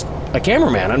 I'm just a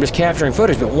cameraman. I'm just capturing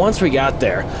footage. But once we got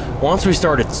there, once we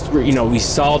started, we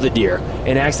saw the deer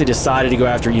and actually decided to go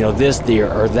after, this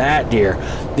deer or that deer,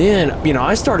 then,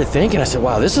 I started thinking, I said,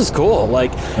 wow, this is cool.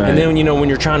 Like, right. And then, when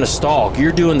you're trying to stalk,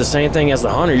 you're doing the same thing as the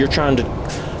hunter. You're trying to,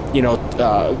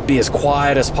 be as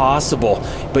quiet as possible,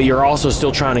 but you're also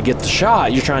still trying to get the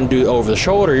shot. You're trying to do it over the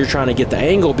shoulder. You're trying to get the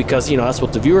angle because, that's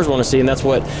what the viewers want to see, and that's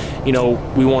what,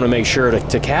 we want to make sure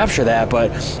to capture that.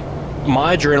 But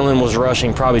my adrenaline was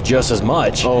rushing probably just as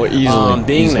much. Oh, easily.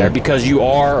 Being there because you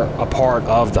are a part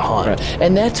of the hunt. Right.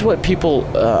 And that's what people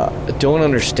don't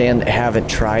understand that haven't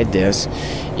tried this,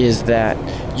 is that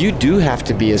you do have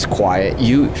to be as quiet.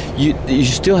 You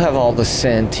still have all the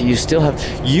scent. You still have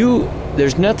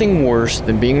There's nothing worse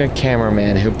than being a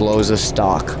cameraman who blows a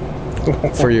stock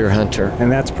for your hunter.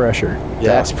 And that's pressure. Yeah.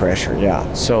 That's pressure,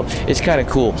 yeah. So it's kind of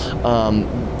cool.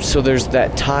 So there's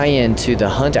that tie-in to the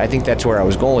hunt. I think that's where I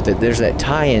was going with it. There's that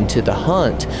tie-in to the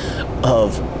hunt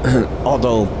of,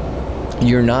 although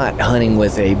you're not hunting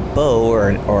with a bow or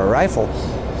a rifle,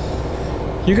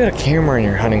 you got a camera and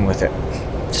you're hunting with it.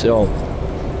 So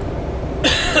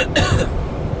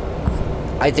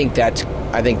I think that's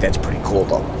pretty cool,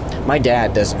 though. My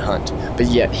dad doesn't hunt, but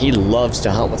yet he loves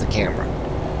to hunt with a camera.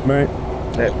 Right.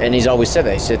 And he's always said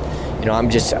that. He said,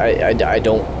 I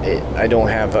don't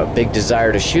have a big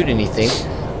desire to shoot anything.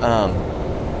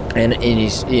 And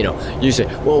he's, you say,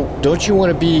 well, don't you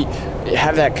want to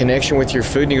have that connection with your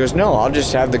food? And he goes, no, I'll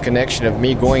just have the connection of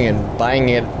me going and buying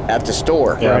it at the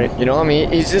store. Yeah.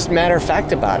 Right. He's just matter of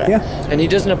fact about it. Yeah. And he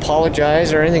doesn't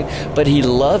apologize or anything, but he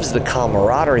loves the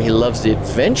camaraderie. He loves the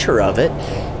adventure of it.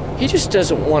 He just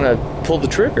doesn't want to pull the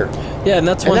trigger. Yeah, and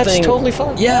that's one thing. That's totally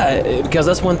fun. Yeah, because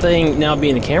that's one thing now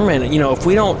being a cameraman. If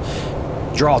we don't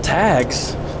draw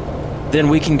tags, then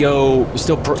we can go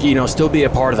still be a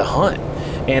part of the hunt.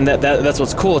 And that's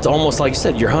what's cool. It's almost like you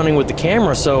said, you're hunting with the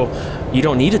camera, so you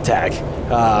don't need a tag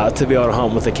to be able to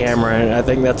hunt with the camera. And I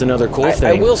think that's another cool thing.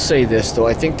 I will say this, though.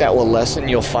 I think that will lessen.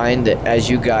 You'll find that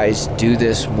as you guys do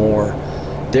this more,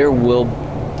 there will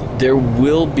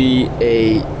be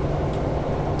a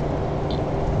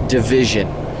division.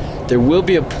 There will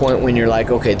be a point when you're like,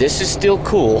 okay, this is still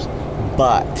cool,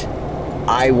 but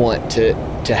I want to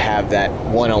have that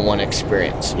one-on-one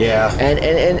experience. Yeah.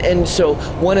 And so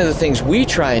one of the things we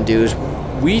try and do is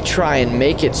we try and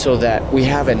make it so that we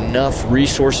have enough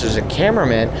resources and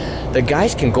cameramen that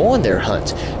guys can go on their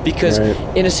hunts. Because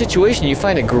right. In a situation you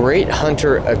find a great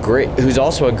hunter, who's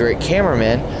also a great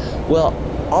cameraman, well,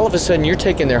 all of a sudden you're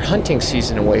taking their hunting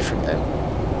season away from them.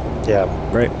 Yeah,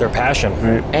 right. Their passion.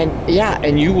 Right.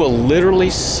 And you will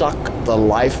literally suck the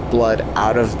lifeblood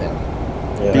out of them.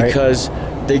 Yeah, because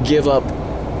they give up.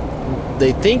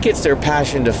 They think it's their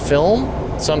passion to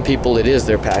film. Some people, it is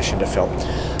their passion to film.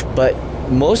 But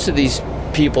most of these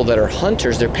people that are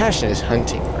hunters, their passion is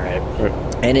hunting. Right.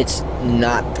 And it's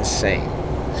not the same.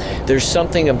 There's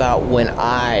something about when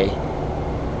I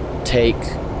take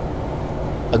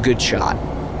a good shot,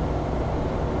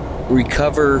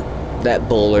 recover that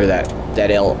bull or that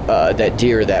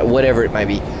deer, that whatever it might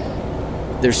be.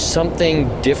 There's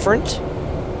something different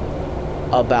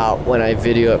about when I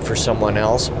video it for someone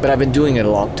else, but I've been doing it a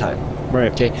long time.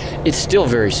 Right. Okay. It's still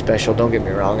very special. Don't get me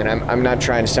wrong, and I'm not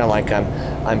trying to sound like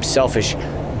I'm selfish,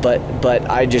 but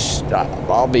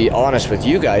I'll be honest with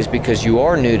you guys because you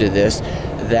are new to this.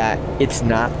 That it's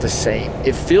not the same.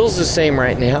 It feels the same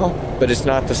right now, but it's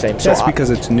not the same. That's because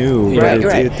it's new. Right.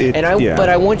 But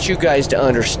I want you guys to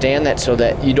understand that so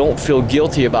that you don't feel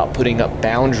guilty about putting up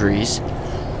boundaries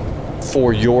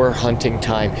for your hunting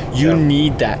time. You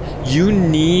need that. You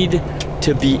need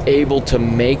to be able to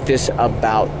make this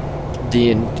about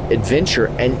the adventure,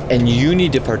 and you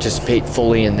need to participate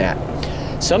fully in that.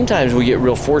 Sometimes we get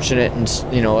real fortunate, and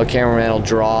a cameraman will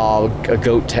draw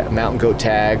a mountain goat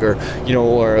tag, or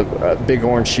a big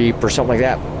orange sheep or something like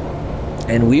that,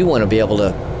 and we want to be able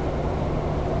to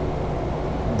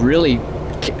really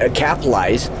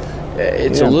capitalize.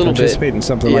 It's a little participate in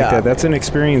something like that. That's an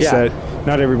experience that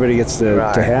not everybody gets to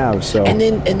have. So and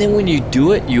then when you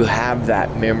do it, you have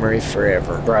that memory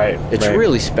forever. Right. It's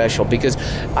really special because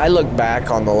I look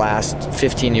back on the last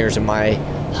 15 years of my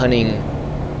hunting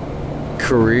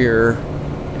career,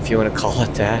 if you want to call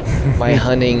it that, my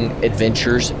hunting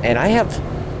adventures, and I have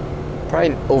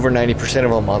probably over 90%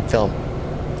 of them on film.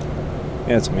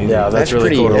 Yeah, it's amazing. Yeah, that's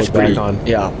really cool to look back on.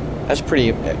 Yeah, that's pretty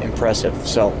impressive.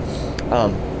 So,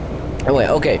 anyway,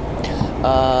 okay.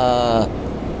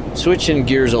 Switching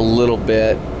gears a little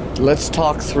bit, let's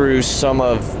talk through some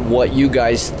of what you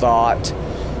guys thought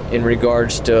in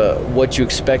regards to what you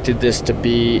expected this to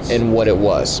be and what it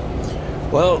was.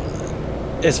 Well,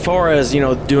 as far as,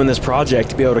 doing this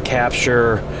project, to be able to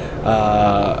capture,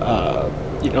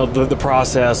 the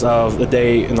process of the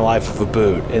day in the life of a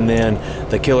boot, and then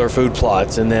the killer food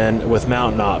plots, and then with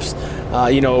mountain ops,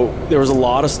 there was a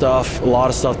lot of stuff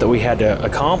that we had to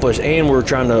accomplish, and we were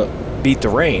trying to beat the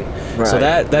rain. Right. So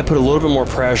that put a little bit more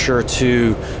pressure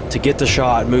to get the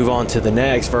shot, move on to the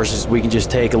next, versus we can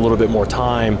just take a little bit more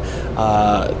time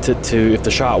to if the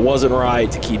shot wasn't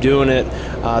right, to keep doing it,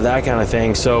 that kind of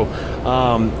thing. So,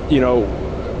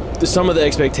 some of the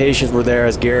expectations were there,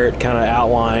 as Garrett kind of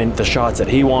outlined the shots that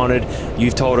he wanted.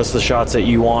 You've told us the shots that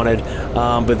you wanted,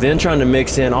 but then trying to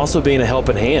mix in also being a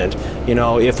helping hand.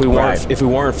 If we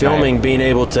weren't filming, being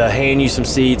able to hand you some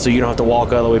seeds so you don't have to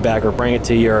walk all the way back, or bring it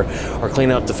to you, or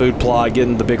clean up the food plot,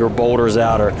 getting the bigger boulders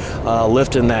out, or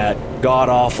lifting that god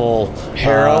awful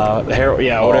harrow,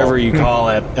 whatever you call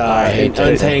it,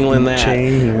 untangling that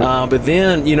chain, but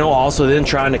then also then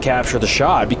trying to capture the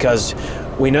shot, because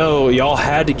we know y'all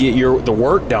had to get the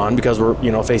work done, because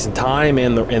we're facing time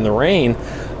and the rain,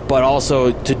 but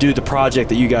also to do the project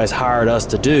that you guys hired us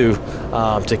to do,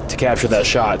 to capture that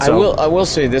shot. So I will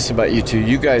say this about you two: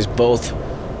 you guys both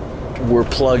were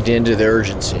plugged into the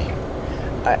urgency.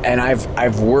 And I've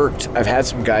had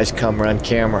some guys come run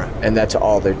camera, and that's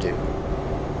all they do.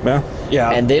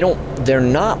 Yeah. And they're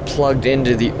not plugged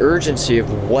into the urgency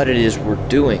of what it is we're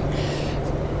doing.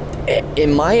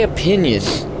 In my opinion,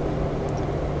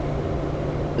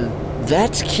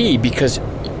 that's key, because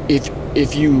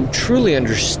if you truly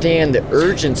understand the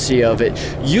urgency of it,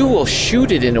 you will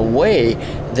shoot it in a way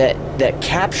that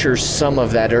captures some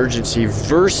of that urgency,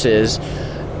 versus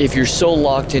if you're so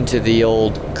locked into the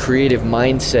old creative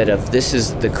mindset of this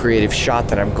is the creative shot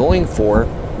that I'm going for,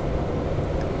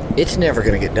 it's never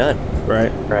going to get done.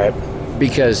 Right.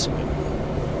 Because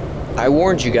I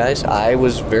warned you guys, I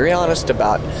was very honest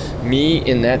about me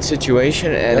in that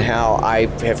situation, and how I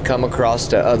have come across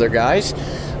to other guys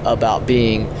about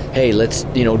being, hey, let's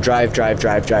drive,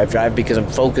 because I'm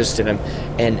focused, and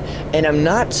I'm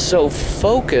not so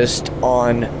focused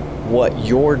on what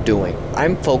you're doing.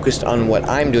 I'm focused on what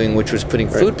I'm doing, which was putting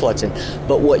food plots in.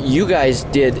 But what you guys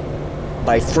did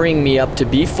by freeing me up to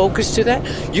be focused to that,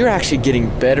 you're actually getting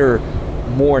better,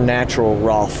 more natural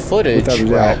raw footage,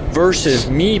 versus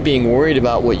me being worried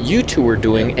about what you two were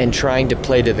doing and trying to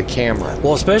play to the camera.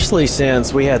 Well, especially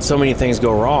since we had so many things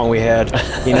go wrong. We had,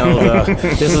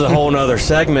 this is a whole nother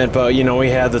segment, but we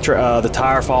had the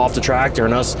tire fall off the tractor,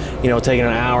 and us, taking an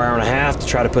hour and a half to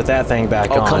try to put that thing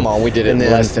back on. Oh, come on, we did it in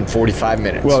less than 45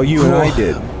 minutes. Well, you and I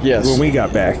did. Yes. When we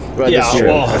got back.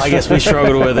 I guess we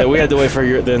struggled with it. We had to wait for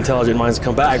the intelligent minds to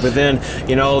come back, but then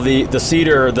the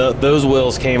cedar, those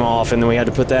wheels came off, and then we had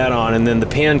to put that on, and then the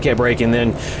pin kept breaking.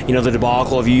 Then the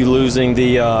debacle of you losing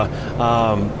the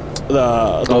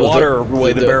water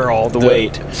weight, the barrel, the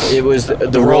weight. It was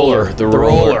the roller. The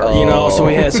roller. So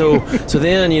we had so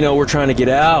then we're trying to get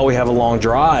out. We have a long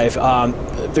drive.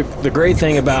 The great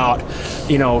thing about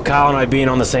Kyle and I being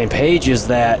on the same page is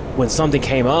that when something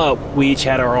came up, we each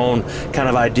had our own kind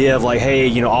of idea of like,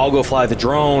 hey, I'll go fly the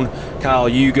drone, Kyle,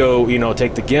 you go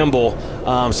take the gimbal.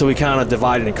 So we kind of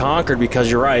divided and conquered, because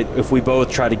you're right, if we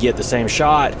both try to get the same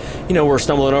shot, we're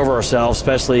stumbling over ourselves,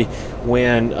 especially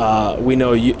when we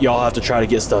know y'all have to try to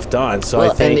get stuff done. So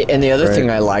I think, and the other thing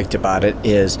I liked about it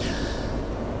is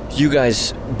you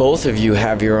guys, both of you,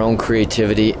 have your own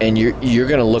creativity, and you're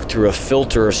going to look through a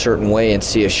filter a certain way and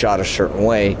see a shot a certain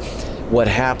way. What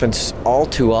happens all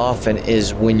too often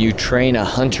is when you train a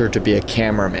hunter to be a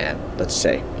cameraman, let's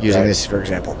say, using this for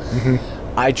example,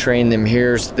 I train them,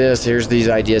 here's these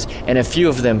ideas, and a few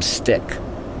of them stick.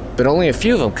 But only a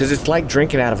few of them, because it's like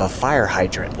drinking out of a fire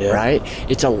hydrant, right?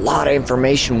 It's a lot of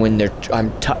information when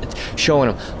I'm showing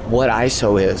them what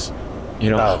ISO is.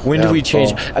 When do we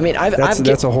change? I mean,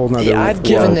 that's a whole nother. I've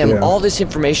given them all this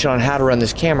information on how to run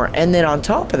this camera, and then on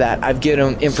top of that, I've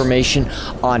given them information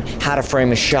on how to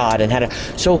frame a shot and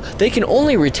so they can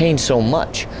only retain so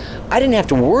much. I didn't have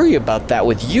to worry about that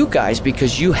with you guys,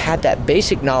 because you had that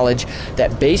basic knowledge,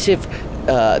 that basic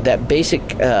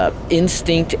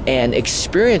instinct and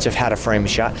experience of how to frame a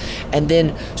shot. And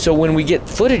then, so when we get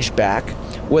footage back,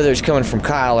 whether it's coming from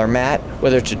Kyle or Matt,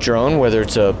 whether it's a drone, whether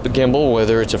it's a gimbal,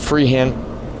 whether it's a freehand,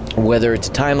 whether it's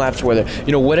a time lapse,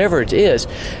 whatever it is,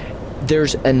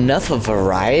 there's enough of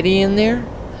variety in there.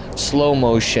 Slow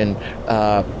motion,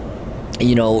 regular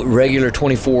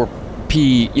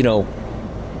 24p,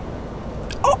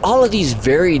 all of these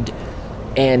varied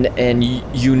and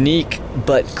unique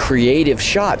but creative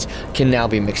shots can now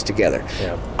be mixed together.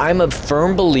 I'm a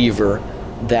firm believer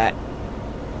that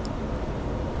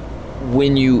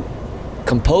when you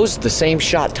compose the same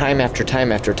shot time after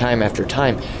time after time after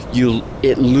time,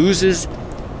 it loses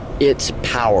its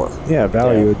power. Yeah,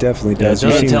 value. It definitely does. It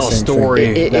doesn't tell a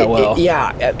story that well.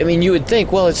 Yeah, I mean, you would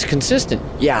think, well, it's consistent.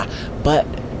 Yeah, but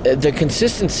the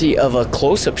consistency of a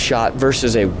close-up shot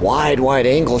versus a wide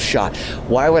angle shot,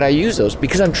 why would I use those?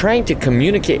 Because I'm trying to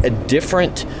communicate a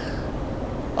different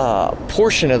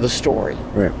portion of the story.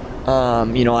 Right.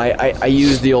 I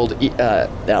use the old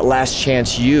that Last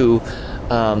Chance U,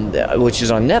 which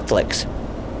is on Netflix.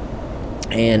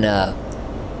 And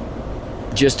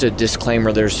just a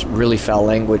disclaimer, there's really foul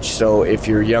language, so if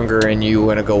you're younger and you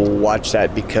want to go watch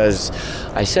that because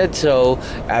I said so,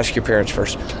 ask your parents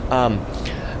first.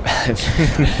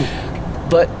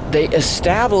 But they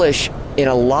establish in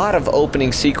a lot of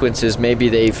opening sequences, maybe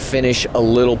they finish a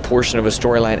little portion of a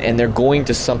storyline and they're going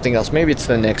to something else. Maybe it's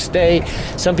the next day.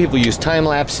 Some people use time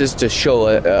lapses to show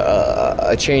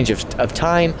a change of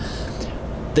time.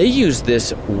 They use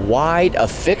this a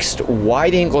fixed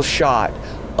wide angle shot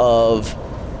of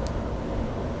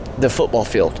the football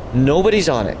field. Nobody's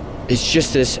on it. It's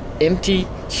just this empty,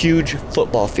 huge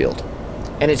football field.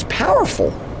 And it's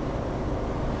powerful.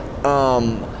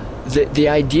 The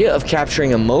idea of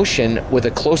capturing emotion with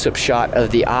a close-up shot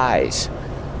of the eyes,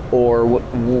 or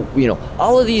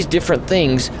all of these different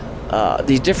things,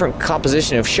 these different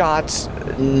composition of shots,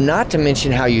 not to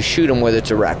mention how you shoot them, whether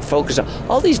it's a rack focus,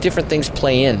 all these different things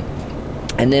play in.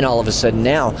 And then all of a sudden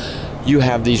now you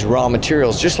have these raw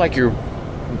materials, just like you're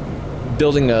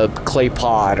building a clay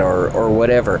pot or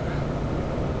whatever.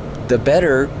 The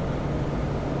better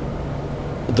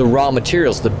the raw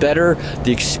materials, the better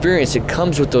the experience that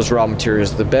comes with those raw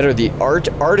materials, the better the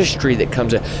artistry that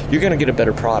comes in, you're going to get a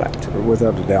better product.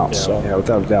 Without a doubt. Yeah,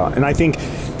 without a doubt. And I think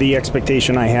the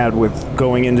expectation I had with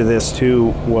going into this too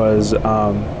was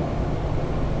about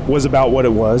what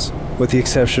it was, with the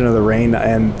exception of the rain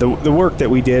and the work that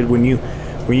we did. When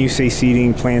you say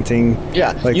seeding, planting,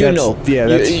 you've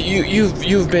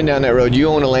been down that road. You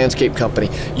own a landscape company.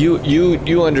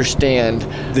 You understand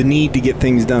the need to get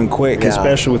things done quick,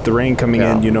 especially with the rain coming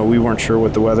in. We weren't sure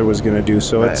what the weather was going to do,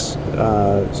 so it's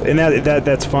and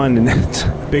that's fun, and that's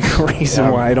a big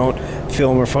reason why I don't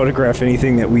film or photograph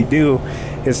anything that we do.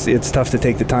 It's tough to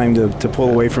take the time to pull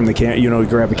away from the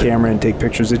grab a camera and take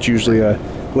pictures. It's usually a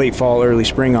late fall, early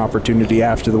spring opportunity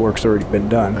after the work's already been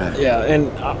done. Yeah, and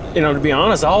to be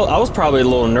honest, I was probably a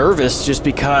little nervous just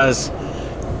because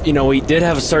we did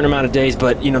have a certain amount of days,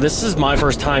 but this is my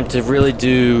first time to really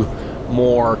do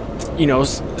more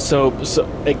so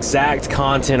exact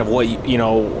content of what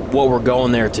what we're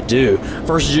going there to do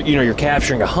versus you're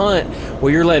capturing a hunt.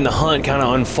 Well, you're letting the hunt kind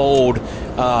of unfold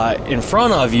in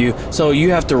front of you, so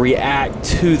you have to react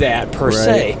to that per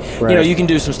se. Right. You can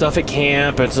do some stuff at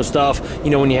camp and some stuff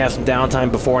when you have some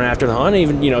downtime before and after the hunt,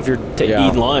 even if you're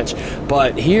eating lunch.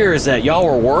 But here is that y'all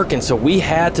were working, so we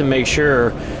had to make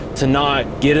sure to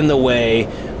not get in the way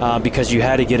because you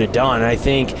had to get it done. And I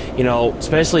think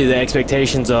especially the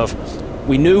expectations of,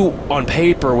 we knew on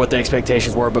paper what the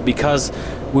expectations were, but because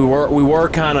we were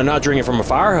kind of not drinking from a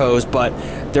fire hose, but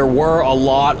there were a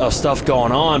lot of stuff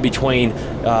going on between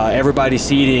everybody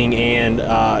seeding and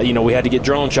we had to get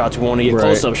drone shots, we wanted to get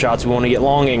close-up shots, we wanted to get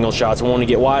long angle shots, we wanted to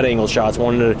get wide angle shots, we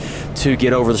wanted to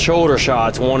get over the shoulder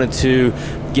shots, we wanted to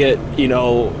get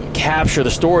capture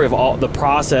the story of all the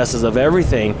processes of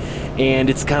everything. And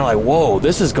it's kind of like, whoa,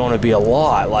 this is going to be a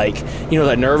lot. Like,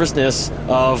 that nervousness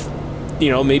of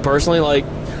me personally, like,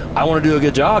 I want to do a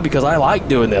good job because I like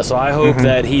doing this. So I hope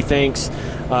that he thinks,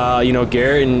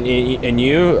 Garrett and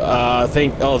you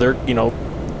think, they're,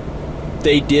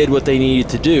 they did what they needed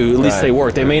to do. At least they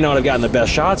worked. They may not have gotten the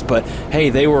best shots, but hey,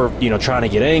 they were, trying to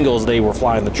get angles. They were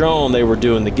flying the drone. They were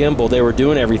doing the gimbal. They were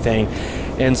doing everything.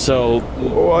 And so,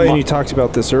 and you talked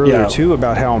about this earlier too,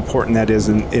 about how important that is.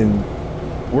 And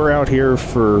we're out here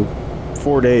for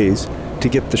 4 days to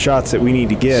get the shots that we need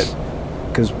to get,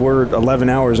 because we're 11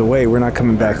 hours away. We're not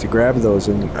coming back to grab those,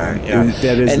 and that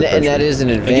is an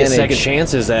advantage. You get second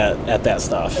chances at that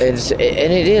stuff. It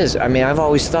is. I mean, I've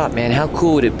always thought, man, how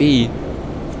cool would it be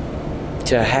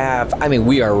to have? I mean,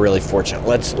 we are really fortunate.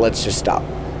 Let's just stop.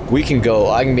 We can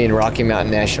go. I can be in Rocky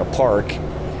Mountain National Park,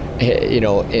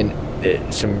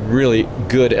 in some really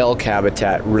good elk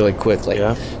habitat really quickly.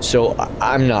 Yeah. So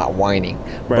I'm not whining.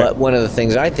 Right. But one of the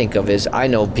things I think of is, I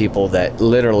know people that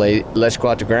literally, let's go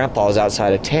out to Grandpa's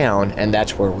outside of town, and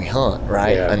that's where we hunt,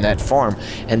 right? Yeah. On that farm.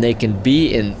 And they can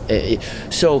be in.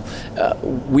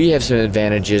 We have some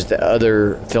advantages that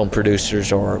other film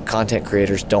producers or content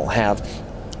creators don't have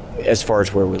as far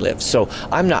as where we live. So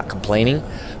I'm not complaining,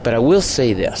 but I will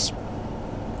say this.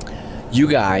 You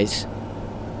guys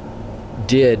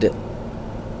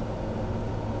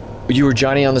you were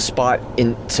Johnny on the spot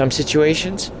in some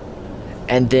situations,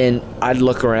 and then I'd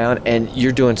look around and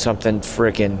you're doing something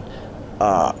freaking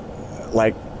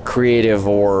like creative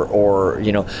or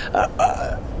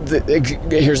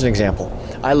here's an example.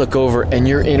 I look over and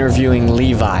you're interviewing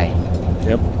Levi.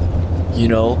 Yep.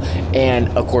 And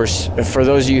of course, for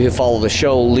those of you who follow the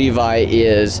show, Levi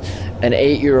is an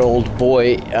 8-year-old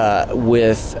boy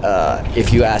with,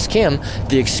 if you ask him,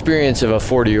 the experience of a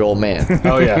 40-year-old man.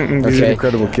 Oh yeah, He's an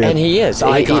incredible kid, and he is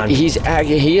icon.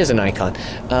 He is an icon.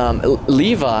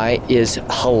 Levi is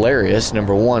hilarious.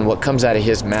 Number one, what comes out of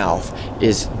his mouth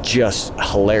is just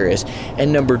hilarious,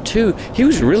 and number two, he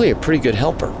was really a pretty good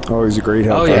helper. Oh, he's a great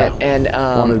helper. Oh yeah, and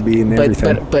wanted to be in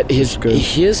everything. But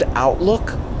his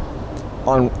outlook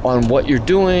on what you're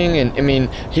doing, and I mean,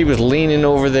 he was leaning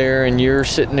over there and you're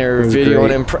sitting there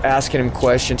videoing him, asking him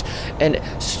questions, and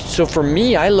so for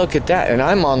me, I look at that, and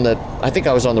I think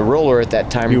I was on the roller at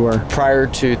that time. You were. Prior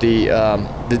to the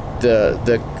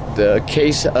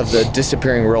case of the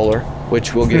disappearing roller,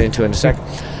 which we'll get into in a second.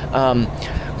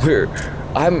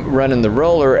 I'm running the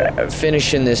roller,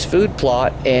 finishing this food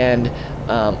plot, and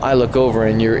I look over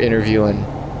and you're interviewing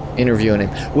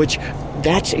him, which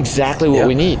that's exactly what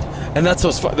we need. And that's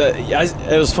what's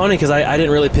it was funny because I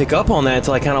didn't really pick up on that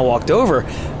until I kind of walked over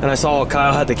and I saw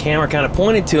Kyle had the camera kind of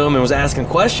pointed to him and was asking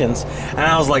questions, and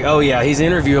I was like, oh yeah, he's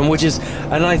interviewing,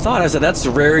 and I said that's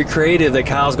very creative that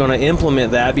Kyle's going to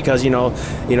implement that, because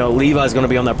Levi's going to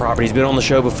be on that property. He's been on the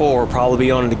show before, will probably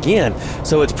be on it again,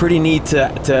 so it's pretty neat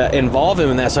to involve him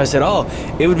in that. So I said, oh,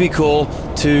 it would be cool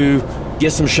to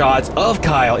get some shots of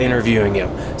Kyle interviewing him.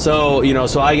 So,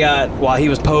 so I got, while he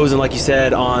was posing, like you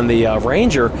said, on the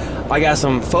Ranger, I got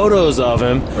some photos of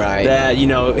him that,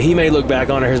 he may look back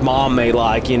on, or his mom may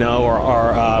like, or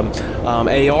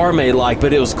AR may like,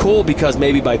 but it was cool because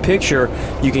maybe by picture,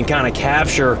 you can kind of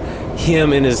capture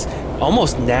him in his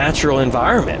almost natural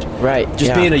environment. Right.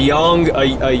 Just being a young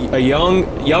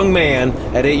man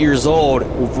at 8 years old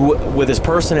with his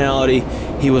personality.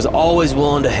 He was always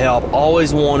willing to help,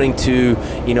 always wanting to,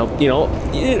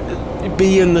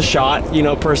 be in the shot,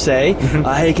 per se. Mm-hmm.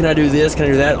 Hey, can I do this? Can I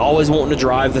do that? Always wanting to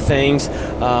drive the things,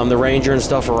 the Ranger and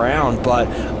stuff around. But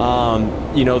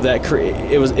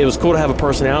it was cool to have a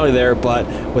personality there. But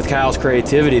with Kyle's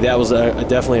creativity, that was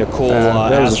definally a cool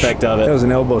aspect of it. That was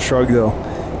an elbow shrug, though.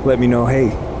 Let me know, hey,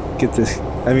 get this.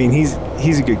 I mean, he's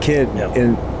a good kid,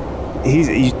 and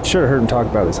you should have heard him talk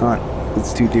about his hunt.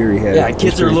 It's 2 deer he had. Yeah,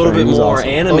 kids are a little bit more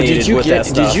animated with that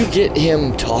stuff. Did you get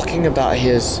him talking about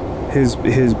his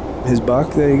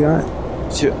buck that he got?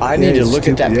 So I need to look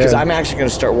at that because I'm actually going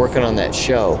to start working on that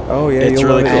show. Oh yeah, it's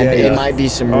really cool. It might be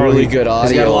some really good audio.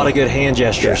 He's got a lot of good hand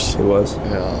gestures. Yeah, it was.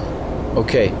 Yeah.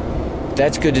 Okay,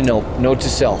 that's good to know. Note to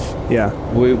self. Yeah.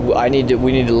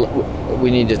 We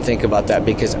need to think about that,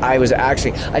 because I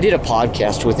did a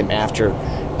podcast with him after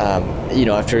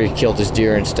he killed his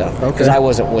deer and stuff. Because I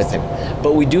wasn't with him,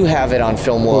 but we do have it on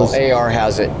film. Well, AR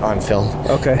has it on film.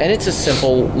 Okay. And it's a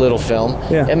simple little film.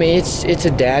 Yeah. I mean, it's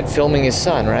a dad filming his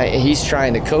son, right? He's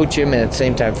trying to coach him and at the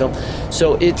same time film.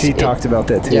 So he talked about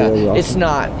that too. Yeah. That was awesome. It's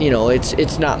not,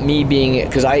 it's not me being,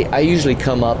 because I usually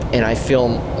come up and I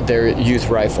film their youth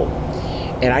rifle.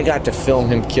 And I got to film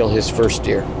him kill his first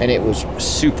deer, and it was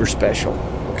super special,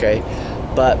 okay?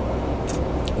 But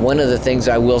one of the things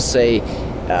I will say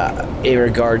in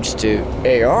regards to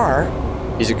AR,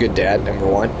 he's a good dad, number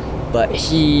one, but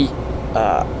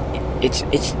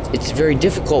it's very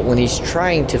difficult when he's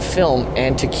trying to film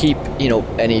and to keep,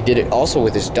 and he did it also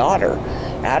with his daughter,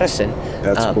 Addison.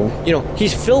 That's cool.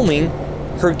 He's filming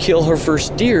her kill her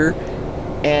first deer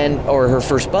or her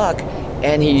first buck,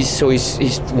 and he's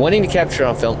wanting to capture it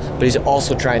on film, but he's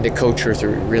also trying to coach her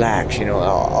through relax,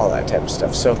 all that type of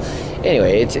stuff. So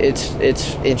anyway, it's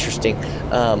interesting,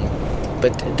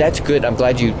 but that's good. I'm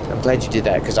glad you did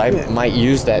that, because I might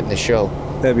use that in the show.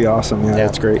 That'd be awesome. Yeah,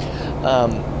 that's great.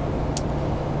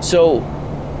 So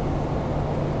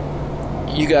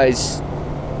you guys,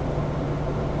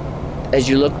 as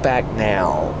you look back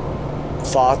now,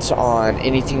 thoughts on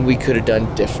anything we could have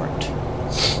done different,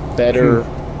 better?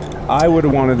 I would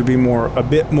have wanted to be a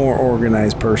bit more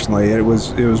organized personally. It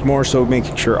was more so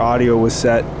making sure audio was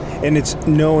set, and it's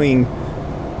knowing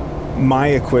my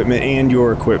equipment and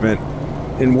your equipment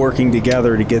and working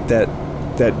together to get that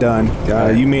done.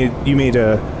 You made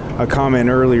a comment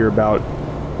earlier about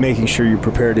making sure you're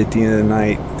prepared at the end of the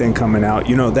night, then coming out.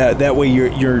 That way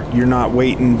you're not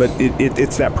waiting, but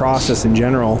it's that process in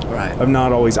general of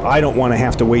not always. I don't want to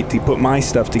have to wait to put my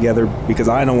stuff together because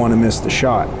I don't want to miss the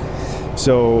shot.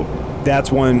 So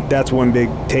that's one big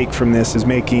take from this, is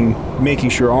making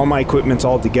sure all my equipment's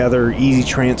all together, easy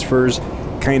transfers,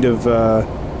 kind of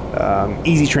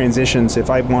easy transitions. If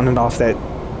I wanted off that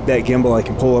that gimbal, I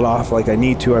can pull it off like I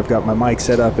need to. I've got my mic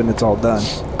set up and it's all done.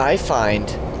 I find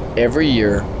every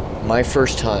year my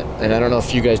first hunt, and I don't know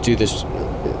if you guys do this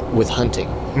with hunting.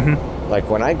 Mm-hmm. Like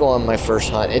when I go on my first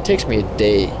hunt, it takes me a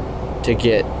day to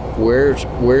get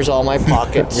where's all my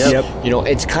pockets. Yep. You know,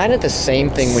 it's kind of the same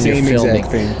thing when Same you're filming.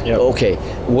 Exact thing. Yep. Okay,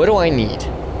 what do I need?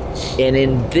 And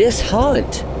in this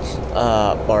hunt,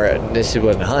 or this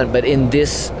wasn't a hunt, but in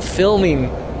this filming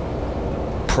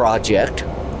project,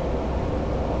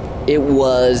 it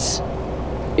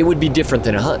would be different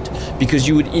than a hunt, because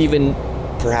you would even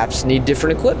perhaps need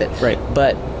different equipment. Right.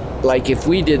 But like if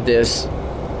we did this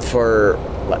for,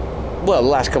 well, the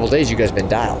last couple of days you guys have been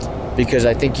dialed, because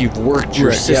I think you've worked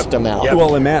your system out. Yep.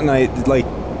 Well, and Matt and I, like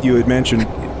you had mentioned,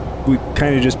 we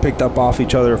kind of just picked up off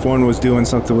each other. If one was doing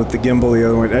something with the gimbal, the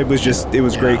other one, it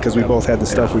was great because we both had the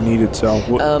stuff we needed. So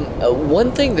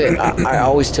one thing that I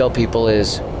always tell people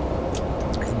is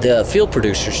the field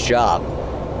producer's job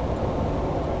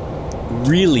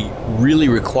really, really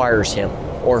requires him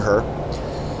or her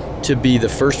to be the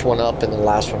first one up and the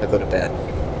last one to go to bed.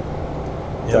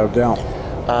 Without doubt.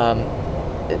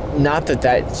 Not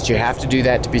that you have to do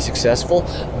that to be successful,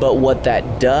 but what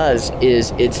that does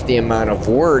is it's the amount of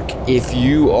work. If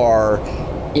you are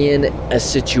in a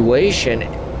situation,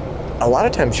 a lot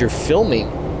of times you're filming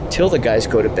till the guys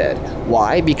go to bed.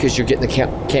 Why? Because you're getting the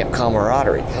camp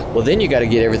camaraderie. Well, then you got to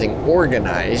get everything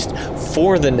organized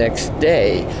for the next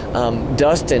day.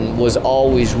 Dustin was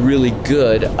always really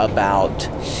good about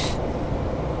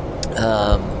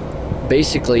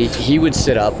basically he would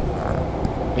sit up,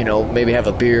 you know, maybe have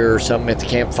a beer or something at the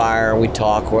campfire, and we'd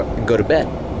talk and go to bed.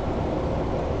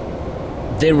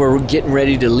 Then we're getting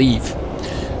ready to leave.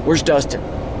 Where's Dustin?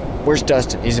 Where's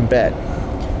Dustin? He's in bed.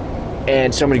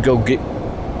 And somebody go get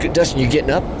Dustin, you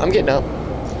getting up? I'm getting up.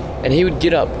 And he would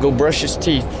get up, go brush his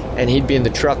teeth, and he'd be in the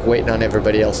truck waiting on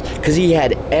everybody else. Because he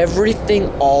had everything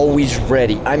always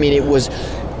ready. I mean,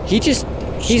 he's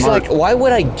Smart. like, why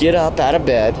would I get up out of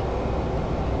bed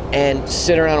and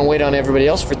sit around and wait on everybody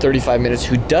else for 35 minutes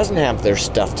who doesn't have their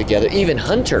stuff together? Even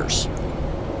hunters,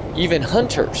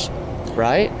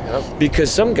 right? Yep.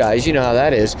 Because some guys, you know how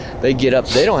that is, they get up,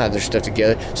 they don't have their stuff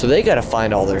together, so they got to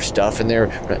find all their stuff, and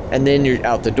then you're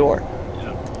out the door.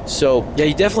 Yeah. So yeah,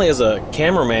 you definitely, as a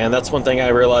cameraman, that's one thing I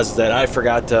realized, is that I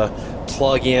forgot to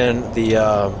plug in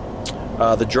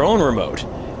the drone remote.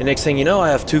 And next thing you know, I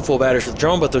have 2 full batteries for the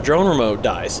drone, but the drone remote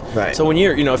dies. Right. So when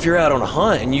if you're out on a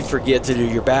hunt and you forget to do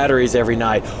your batteries every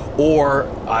night, or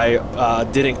I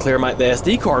didn't clear the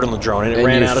SD card on the drone and it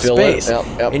ran out of space,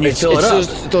 and you fill it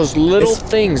up. Those little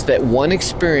things that one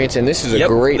experience, and this is a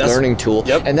great learning tool,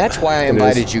 and that's why I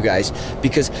invited you guys,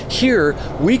 because here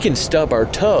we can stub our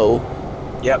toe,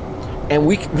 and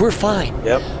we're fine.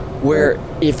 Where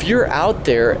if you're out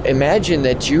there, imagine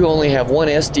that you only have one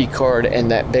SD card and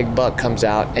that big buck comes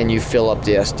out and you fill up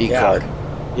the SD card.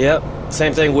 Yep.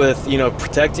 Same thing with,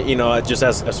 protecting, just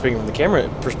as speaking from the camera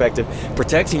perspective,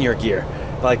 protecting your gear.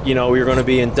 Like, you're going to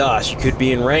be in dust, you could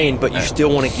be in rain, but you still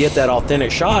want to get that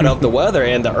authentic shot of the weather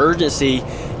and the urgency,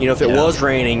 if it was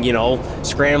raining,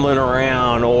 scrambling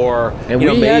around And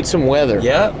we had some weather.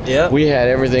 Yeah. We had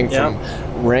everything from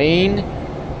rain,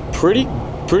 pretty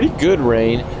good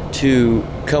rain, to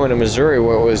coming to Missouri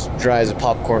where it was dry as a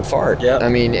popcorn fart. Yeah. I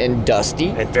mean, and dusty.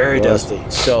 And very dusty.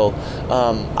 So,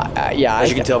 as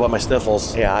you can tell by my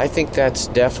sniffles. Yeah, I think that's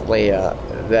definitely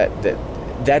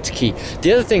that's key.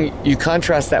 The other thing, you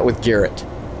contrast that with Garrett,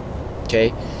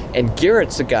 okay? And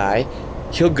Garrett's a guy,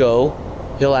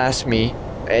 he'll ask me,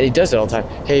 and he does it all the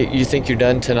time, hey, you think you're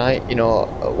done tonight?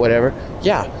 Whatever.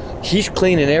 Yeah, he's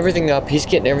cleaning everything up, he's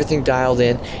getting everything dialed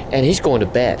in, and he's going to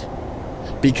bed,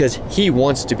 because he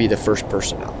wants to be the first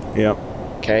person up. Yep.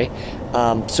 Okay?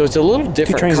 So it's a little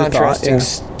different, contrasting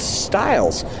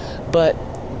styles. But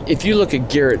if you look at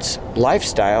Garrett's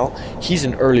lifestyle, he's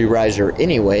an early riser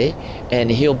anyway, and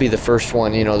he'll be the first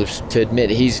one, to admit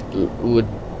would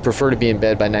prefer to be in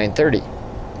bed by 9:30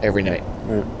 every night.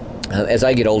 Right. As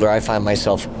I get older, I find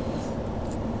myself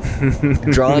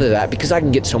drawn to that, because I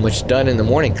can get so much done in the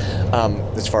morning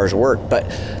as far as work. But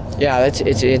yeah, it's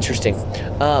interesting.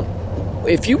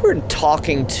 If you were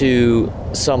talking to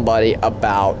somebody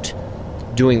about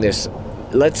doing this,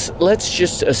 let's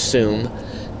just assume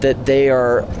that they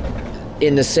are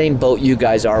in the same boat you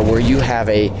guys are, where you have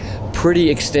a pretty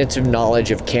extensive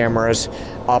knowledge of cameras,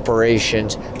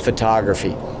 operations,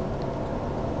 photography.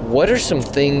 What are some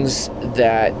things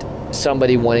that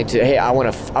somebody wanting to, hey, I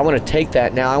want to take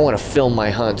that now, I want to film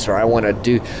my hunts, or I want to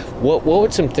do, what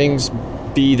would some things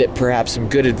be that perhaps some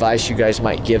good advice you guys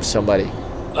might give somebody?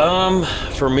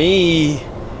 For me,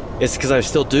 it's because I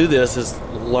still do this, is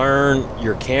learn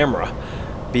your camera,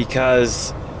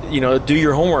 because do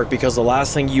your homework, because the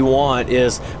last thing you want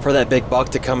is for that big buck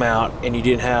to come out and you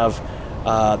didn't have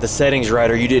the settings right,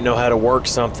 or you didn't know how to work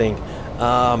something.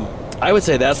 I would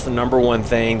say that's the number one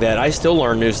thing that I still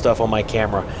learn new stuff on my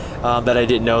camera that I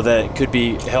didn't know that could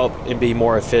help and be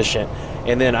more efficient.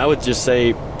 And then I would just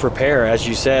say prepare, as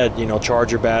you said,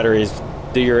 charge your batteries,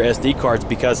 do your SD cards,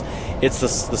 because it's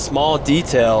the small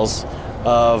details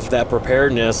of that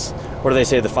preparedness. What do they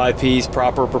say? The 5 Ps: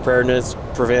 proper preparedness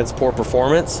prevents poor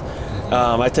performance.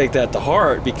 I take that to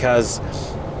heart, because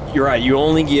you're right. You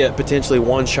only get potentially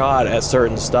one shot at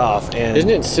certain stuff, and isn't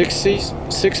it 6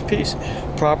 Ps?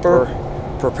 Proper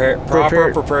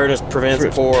preparedness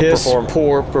prevents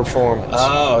poor performance.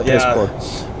 Oh yeah,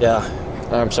 yeah.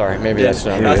 I'm sorry, maybe that's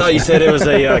not. I thought you said it was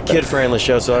a kid-friendly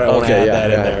show, so I don't want to add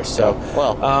that in there. So,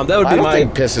 that would be I don't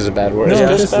think piss is a bad word. No,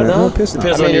 is piss bad? No, piss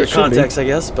depends on your context, I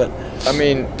guess. But I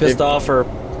mean, pissed off or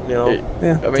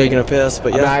taking a piss.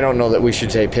 But I don't know that we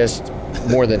should say pissed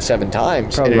more than 7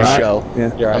 times in a show.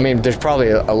 Yeah. Right. I mean, there's probably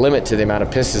a limit to the amount of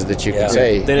pisses that you can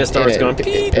say. Then it starts going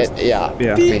beep. Yeah.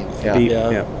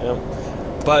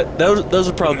 But those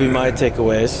would probably be my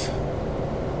takeaways.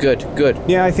 Good.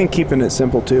 Yeah, I think keeping it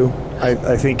simple too.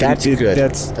 I think that's good.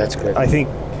 That's good. I think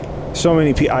so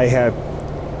many people. I have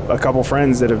a couple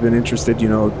friends that have been interested.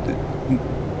 Being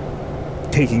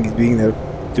there,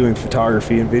 doing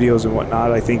photography and videos and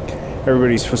whatnot. I think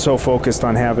everybody's so focused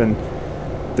on having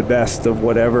the best of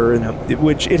whatever,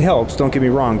 which it helps. Don't get me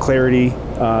wrong. Clarity,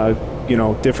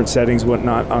 different settings,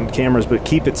 whatnot on cameras, but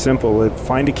keep it simple.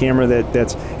 Find a camera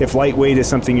that's if lightweight is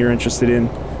something you're interested in.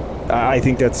 I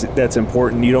think that's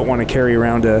important. You don't want to carry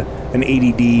around an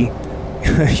 80D,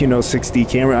 6D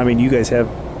camera. I mean, you guys have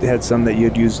had some that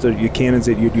you'd used, your Canons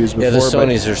that you'd used before. Yeah, the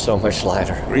Sonys are so much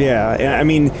lighter. Yeah, I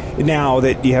mean, now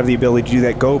that you have the ability to do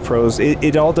that, GoPros,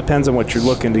 it all depends on what you're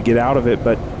looking to get out of it,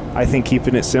 but I think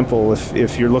keeping it simple,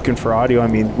 if you're looking for audio, I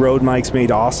mean, Rode mics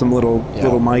made awesome little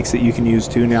mics that you can use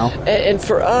too now. And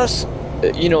for us,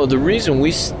 the reason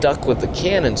we stuck with the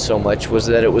Canon so much was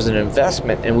that it was an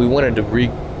investment, and we wanted to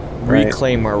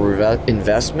reclaim our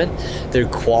investment. They're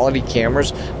quality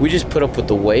cameras. We just put up with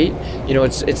the weight.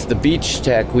 It's the Beach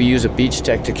Tech. We use a Beach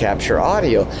Tech to capture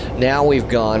audio. Now we've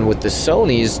gone with the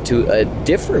Sonys to a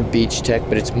different Beach Tech,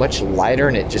 but it's much lighter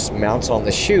and it just mounts on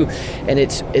the shoe. And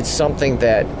it's something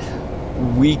that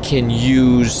we can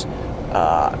use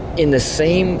in the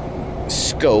same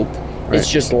scope. Right. It's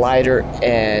just lighter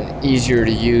and easier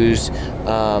to use.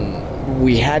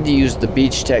 We had to use the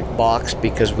Beach Tech box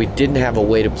because we didn't have a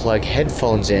way to plug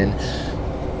headphones in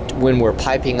when we're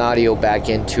piping audio back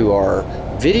into our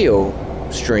video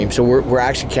stream. So we're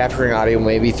actually capturing audio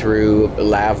maybe through a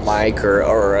lav mic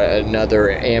or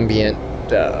another ambient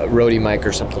Rode mic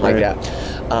or something like that.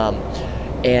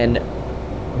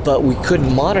 But we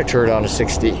couldn't monitor it on a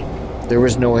 6D. There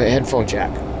was no headphone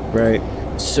jack. Right.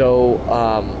 So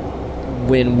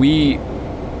when we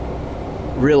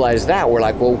realized that, we're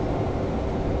like, well,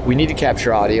 we need to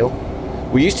capture audio.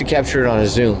 We used to capture it on a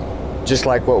Zoom, just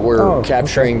like what we're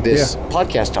capturing this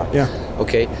podcast on. Yeah.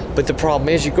 Okay. But the problem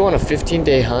is, you go on a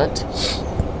 15-day hunt,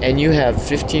 and you have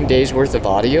 15 days worth of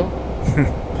audio.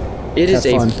 It is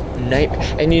a nightmare.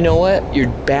 And you know what? You're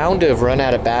bound to have run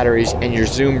out of batteries, and your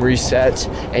Zoom resets,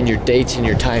 and your dates and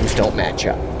your times don't match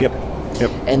up. Yep.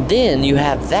 And then you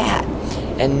have that,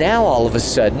 and now all of a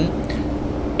sudden,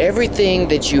 everything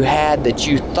that you had that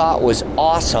you thought was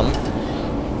awesome,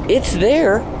 it's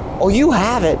there. Oh, you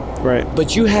have it. Right.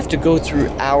 But you have to go through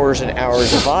hours and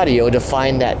hours of audio to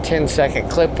find that 10-second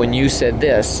clip when you said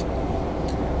this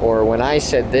or when I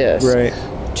said this, right,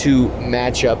 to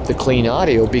match up the clean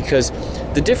audio, because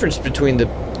the difference between the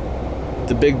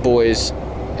big boys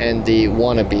and the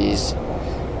wannabes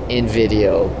in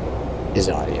video is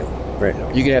audio. Right.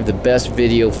 You can have the best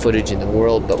video footage in the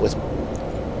world, but with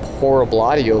horrible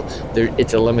audio,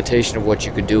 it's a limitation of what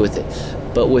you can do with it.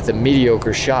 But with a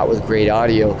mediocre shot with great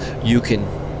audio, you can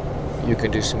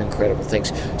do some incredible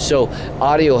things. So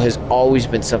audio has always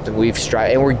been something we've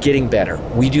strived, and we're getting better.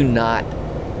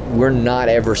 We're not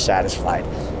ever satisfied,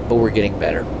 but we're getting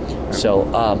better. So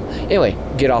anyway,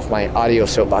 get off my audio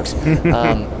soapbox.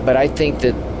 But I think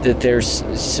that there's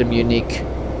some unique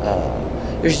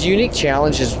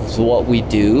challenges with what we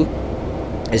do,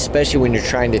 especially when you're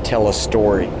trying to tell a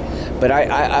story. But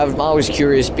I'm always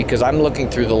curious, because I'm looking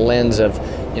through the lens of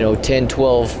 10,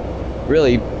 12,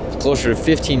 really closer to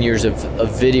 15 years of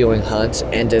videoing hunts,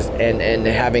 and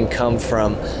having come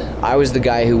from, I was the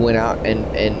guy who went out and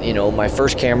my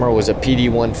first camera was a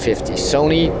PD-150,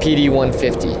 Sony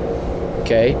PD-150,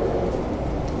 okay?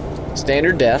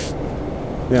 Standard def.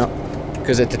 Yeah.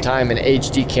 Because at the time an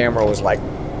HD camera was like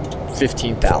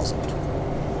 $15,000.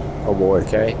 Oh boy.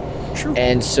 Okay. Sure.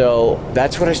 And so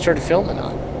that's what I started filming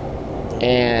on.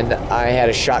 And I had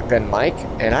a shotgun mic,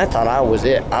 and I thought I was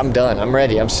it. I'm done. I'm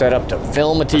ready. I'm set up to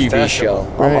film a TV show.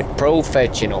 Right. I'm a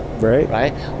professional. Right.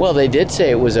 Right? Well, they did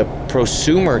say it was a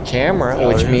prosumer camera,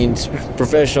 which means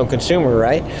professional consumer,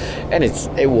 right? And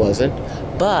it wasn't.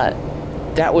 But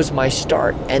that was my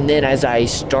start. And then as I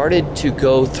started to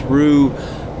go through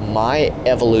my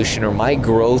evolution or my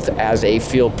growth as a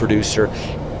field producer,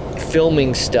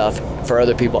 filming stuff for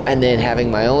other people, and then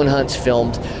having my own hunts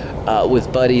filmed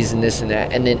with buddies and this and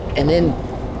that, and then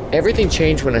everything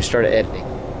changed when I started editing.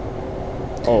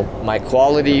 Oh, my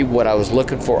quality, what I was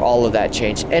looking for, all of that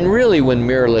changed. And really, when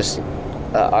mirrorless,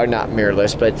 or not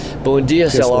mirrorless, but when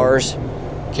DSLRs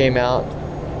came out,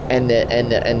 and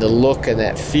the look and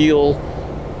that feel,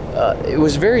 it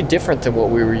was very different than what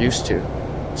we were used to.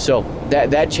 So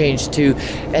that changed too.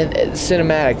 And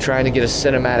cinematic, trying to get a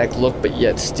cinematic look, but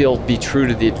yet still be true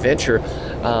to the adventure,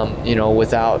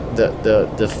 without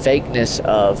the fakeness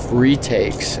of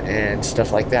retakes and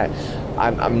stuff like that.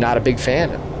 I'm not a big fan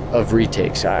of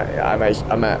retakes. I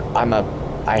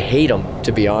hate them,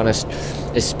 to be honest,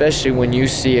 especially when you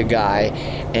see a guy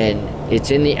and it's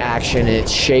in the action and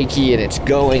it's shaky and it's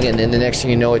going, and then the next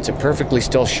thing you know, it's a perfectly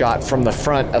still shot from the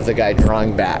front of the guy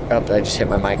drawing back. Oh, I just hit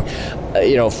my mic.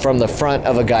 From the front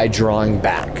of a guy drawing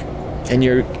back, and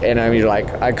you're like,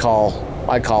 I call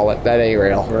it. That ain't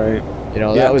real. Right.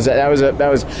 That was,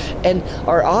 and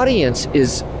our audience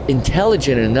is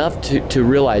intelligent enough to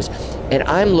realize, and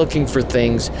I'm looking for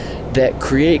things that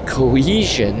create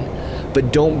cohesion,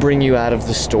 but don't bring you out of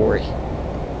the story.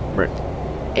 Right.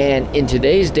 And in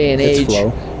today's day and age,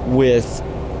 with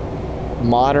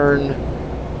modern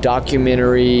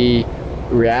documentary,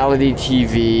 reality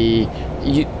TV,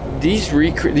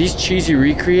 these cheesy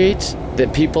recreates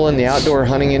that people in the outdoor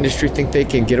hunting industry think they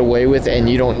can get away with, and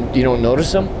you don't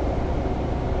notice them.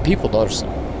 People notice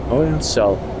them. Oh yeah.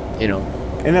 So,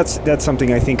 and that's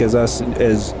something I think as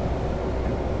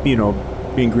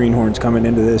being greenhorns coming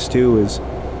into this too, is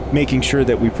making sure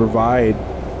that we provide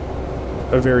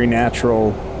a very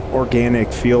natural,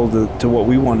 organic feel to what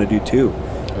we want to do too.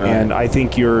 Right. And I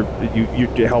think you're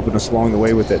helping us along the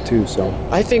way with that too. So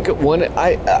I think a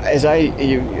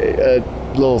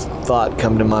little thought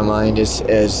come to my mind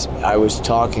as I was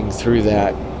talking through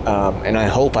that, and I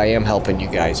hope I am helping you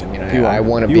guys. I mean, I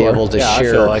want to be able to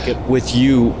share with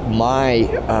you my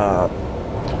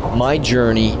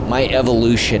journey, my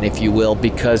evolution, if you will,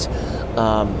 because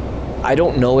I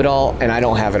don't know it all, and I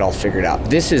don't have it all figured out.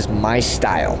 This is my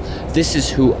style. This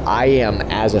is who I am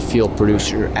as a field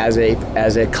producer, as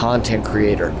a content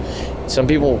creator. Some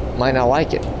people might not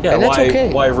like it, and that's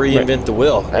okay. Why reinvent the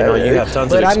wheel? You have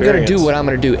tons of experience. But I'm going to do what I'm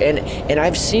going to do, and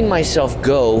I've seen myself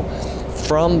go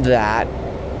from that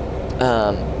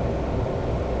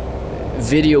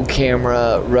video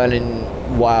camera running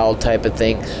wild type of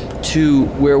thing to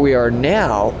where we are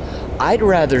now. I'd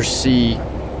rather see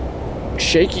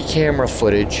shaky camera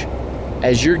footage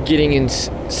as you're getting in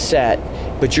set,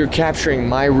 but you're capturing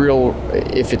my real,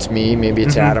 if it's me, maybe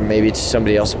it's Adam, maybe it's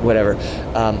somebody else, whatever,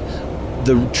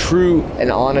 the true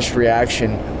and honest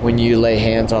reaction when you lay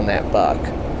hands on that buck.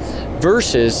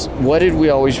 Versus, what do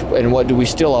we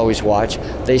still always watch?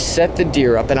 They set the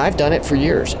deer up, and I've done it for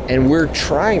years, and we're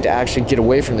trying to actually get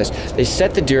away from this. They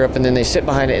set the deer up, and then they sit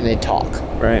behind it and they talk.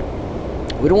 Right.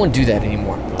 We don't want to do that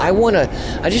anymore. I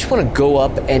just want to go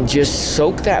up and just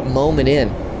soak that moment in.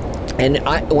 And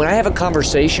when I have a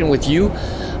conversation with you,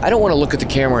 I don't want to look at the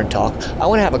camera and talk. I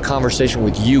want to have a conversation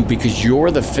with you because you're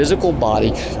the physical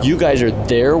body. You guys are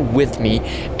there with me,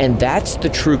 and that's the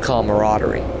true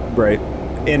camaraderie. Right.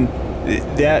 And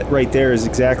that right there is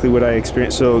exactly what I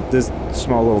experienced. So this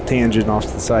small little tangent off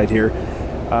to the side here.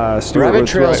 Rabbit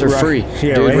trails are free.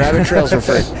 Yeah, dude, right? Rabbit trails are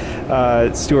free.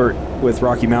 Stuart with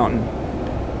Rocky Mountain.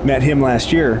 Met him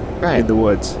last year in the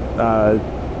woods.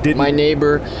 My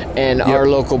neighbor and our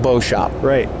local bow shop.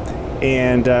 Right.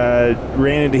 And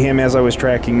ran into him as I was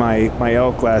tracking my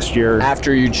elk last year.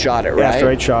 After you'd shot it, right? After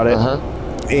I'd shot it.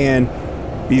 And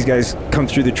these guys come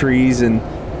through the trees and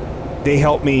they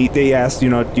helped me. They asked, do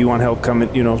you want help come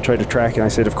and, try to track it? And I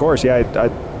said, of course, yeah,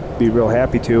 I'd be real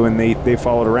happy to. And they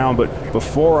followed around. But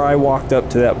before I walked up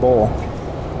to that bull,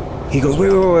 he goes,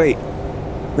 wait.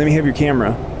 Let me have your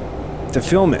camera to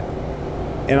film it.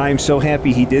 And I'm so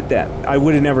happy he did that. I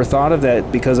would have never thought of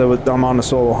that because I'm on a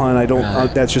solo hunt. I don't.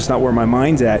 That's just not where my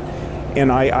mind's at.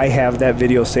 And I have that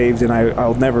video saved, and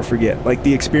I'll never forget. Like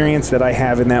the experience that I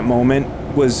have in that moment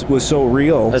was so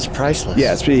real. That's priceless.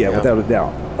 Yeah, without a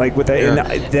doubt. Like with that,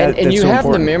 and you so have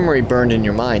important. The memory burned in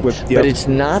your mind, but it's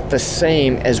not the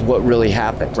same as what really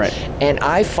happened. Right. And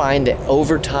I find that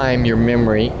over time, your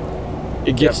memory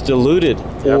it gets diluted,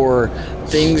 or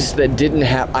things that didn't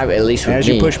have. At least with as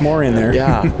me. You push more in there.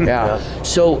 Yeah.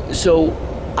 So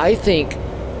I think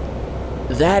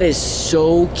that is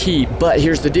so key. But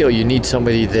here's the deal: you need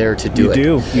somebody there to do it.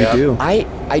 You do.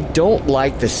 I don't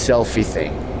like the selfie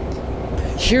thing.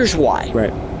 Here's why.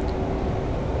 Right.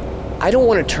 I don't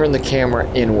want to turn the camera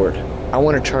inward. I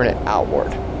want to turn it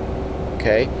outward.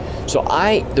 Okay? So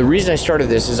the reason I started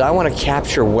this is I want to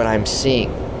capture what I'm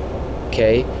seeing.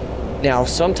 Okay? Now,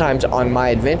 sometimes on my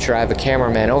adventure, I have a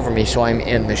cameraman over me, so I'm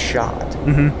in the shot.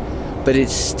 Mm-hmm. But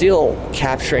it's still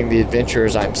capturing the adventure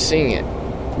as I'm seeing it,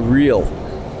 real.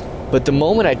 But the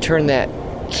moment I turn that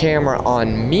camera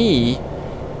on me,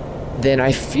 then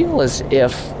I feel as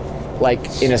if, like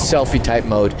in a selfie type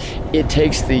mode, it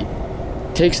takes the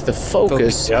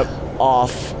focus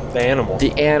off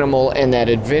the animal and that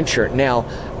adventure. Now,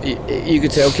 you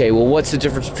could say, okay, well, what's the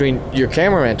difference between your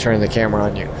cameraman turning the camera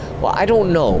on you? Well, I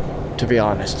don't know, to be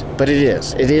honest, but it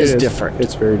is different.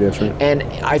 It's very different. And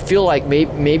I feel like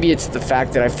maybe it's the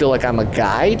fact that I feel like I'm a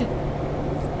guide.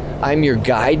 I'm your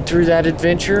guide through that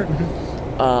adventure.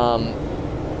 Mm-hmm.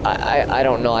 I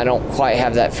don't know. I don't quite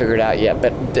have that figured out yet.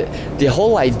 But the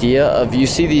whole idea of, you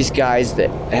see these guys that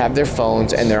have their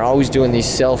phones and they're always doing these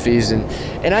selfies,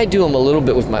 and I do them a little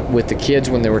bit with the kids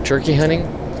when they were turkey hunting.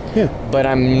 Yeah. But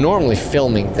I'm normally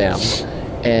filming them,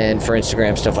 and for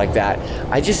Instagram, stuff like that.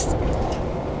 I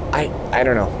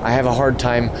don't know. I have a hard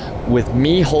time with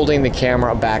me holding the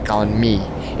camera back on me.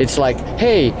 It's like,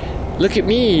 hey, look at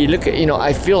me,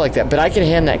 I feel like that, but I can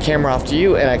hand that camera off to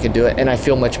you and I can do it, and I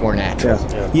feel much more natural.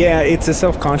 Yeah, it's a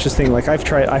self-conscious thing. Like I've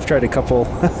tried a couple.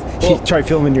 You try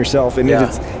filming yourself, and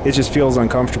it just feels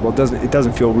uncomfortable. It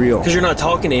doesn't feel real because you're not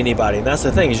talking to anybody. And that's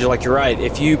the thing, is you're right.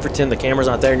 If you pretend the camera's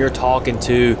not there and you're talking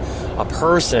to a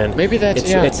person, maybe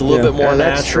it's a little bit more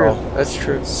natural. That's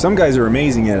true. Some guys are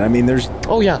amazing at it. I mean, there's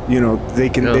they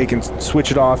can switch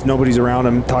it off. Nobody's around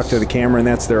them. Talk to the camera, and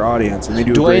that's their audience. And they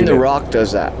do. Dwayne The Rock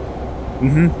does that.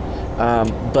 Mm-hmm.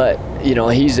 But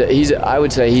he's I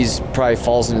would say he's probably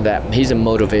falls into that. He's a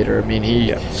motivator. I mean,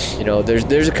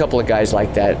 there's a couple of guys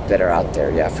like that are out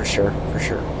there. Yeah, for sure.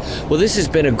 Well, this has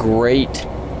been a great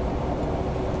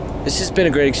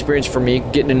experience for me,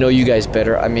 getting to know you guys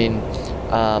better. I mean,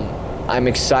 I'm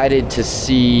excited to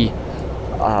see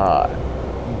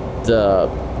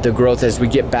the growth as we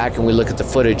get back and we look at the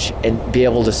footage and be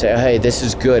able to say, hey, this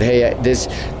is good. Hey,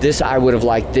 this I would have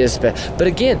liked this, but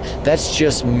again, that's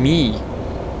just me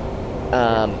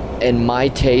and my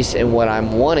taste and what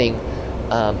I'm wanting.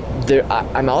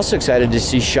 I'm also excited to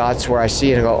see shots where I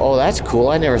see it and go, oh, that's cool.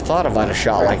 I never thought about a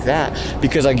shot like that,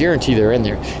 because I guarantee they're in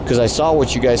there, because I saw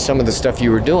some of the stuff you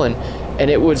were doing,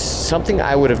 and it was something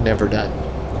I would have never done.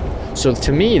 So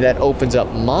to me, that opens up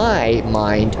my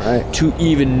mind to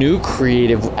even new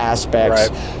creative aspects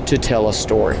to tell a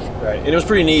story. Right, and it was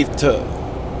pretty neat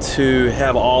to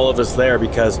have all of us there,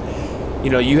 because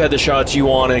you had the shots you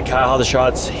wanted, Kyle had the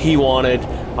shots he wanted,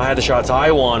 I had the shots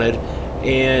I wanted,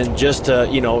 and just to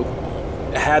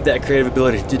have that creative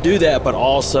ability to do that, but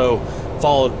also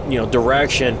follow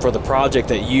direction for the project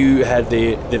that you had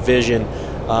the vision.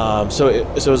 So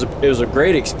it was a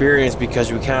great experience,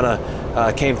 because we kind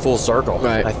of came full circle.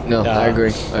 Right. I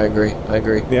agree.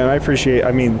 Yeah, I appreciate.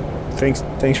 I mean, thanks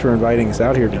for inviting us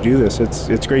out here to do this.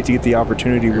 It's great to get the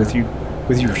opportunity with you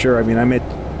for sure. I mean, I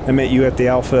met you at the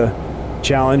Alpha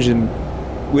Challenge, and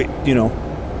we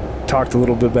talked a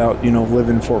little bit about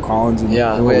living in Fort Collins. And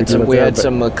we had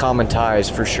some common ties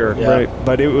for sure. Yeah. Right,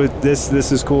 but it was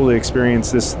this is cool to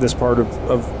experience this part of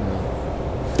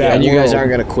that. And you guys aren't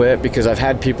going to quit, because I've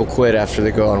had people quit after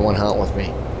they go on one hunt with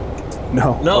me.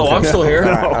 No, okay. I'm still here.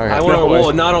 I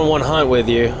went not on one hunt with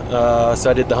you, so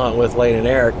I did the hunt with Lane and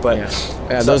Eric. But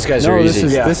those guys are easy.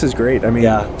 This is great. I mean,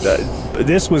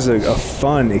 this was a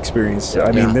fun experience.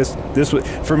 I mean, this was,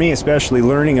 for me especially,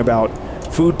 learning about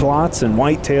food plots and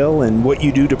whitetail and what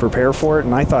you do to prepare for it.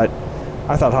 And I thought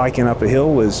hiking up a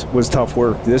hill was tough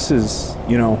work. This is,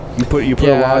 you put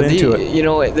a lot into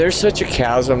it. There's such a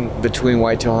chasm between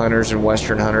whitetail hunters and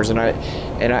Western hunters, and I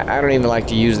don't even like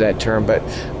to use that term,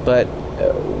 but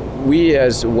we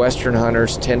as Western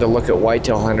hunters tend to look at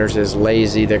whitetail hunters as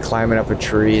lazy. They're climbing up a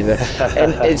tree, and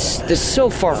it's so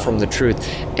far from the truth.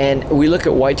 And we look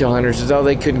at whitetail hunters as though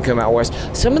they couldn't come out west.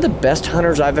 Some of the best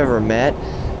hunters I've ever met,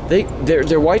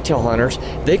 they're whitetail hunters.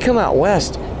 They come out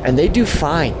west and they do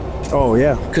fine. Oh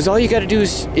yeah. Because all you got to do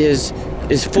is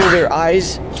fool their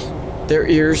eyes, their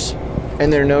ears,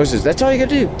 and their noses. That's all you got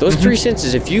to do. Those three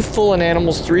senses. If you fool an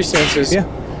animal's three senses,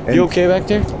 you okay back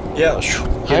there? Yeah.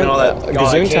 Getting all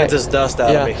that Kansas dust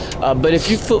out of me. But if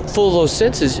you fool those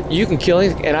senses, you can kill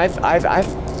anything. And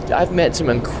I've met some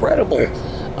incredible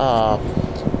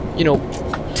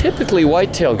typically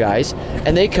whitetail guys,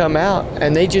 and they come out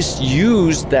and they just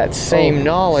use that same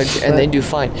knowledge and they do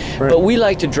fine. Right. But we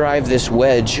like to drive this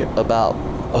wedge about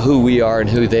who we are and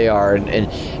who they are,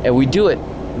 and we do it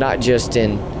not just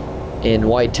in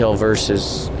whitetail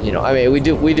versus, we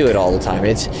do it all the time.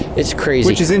 It's crazy.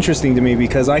 Which is interesting to me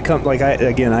because I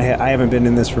haven't been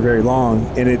in this for very long,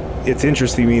 and it's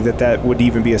interesting to me that would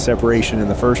even be a separation in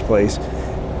the first place.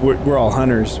 We're all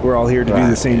hunters. We're all here to do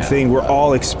the same thing. We're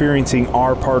all experiencing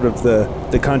our part of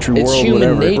the country, it's world,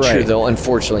 human whatever. nature, though,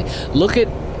 unfortunately. Look at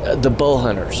the bow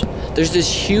hunters. There's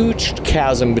this huge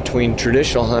chasm between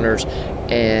traditional hunters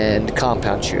and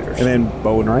compound shooters. And then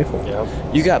bow and rifle. Yep.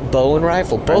 You got bow and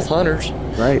rifle, both hunters.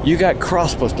 Right. You got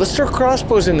crossbows. Let's throw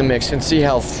crossbows in the mix and see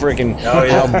how friggin'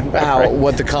 how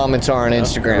what the comments are on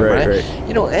Instagram, right?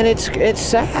 And it's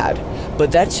sad,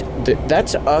 but that's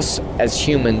us as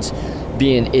humans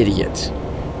being idiots.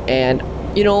 And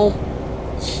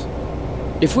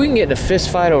if we can get in a fist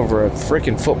fight over a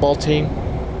freaking football team,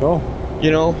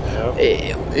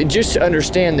 just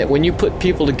understand that when you put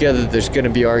people together, there's going to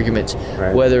be arguments,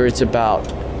 whether it's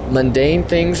about mundane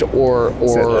things or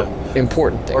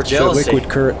important things. Or jealousy. Liquid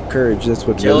courage. That's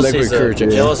what liquid courage.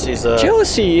 Jealousy's a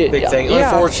big thing.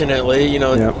 Yeah. Unfortunately, you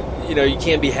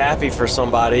can't be happy for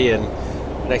somebody, and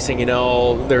next thing you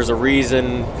know, there's a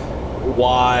reason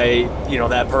why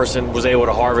that person was able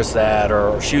to harvest that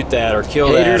or shoot that or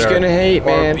kill that. Haters gonna hate,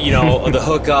 man. The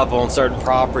hookup on certain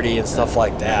property and stuff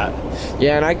like that.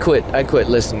 Yeah, and I quit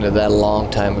listening to that a long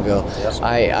time ago. Yes.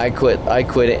 I quit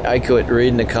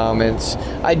reading the comments.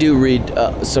 I do read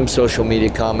some social media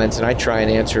comments, and I try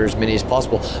and answer as many as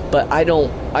possible. But I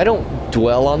don't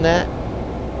dwell on that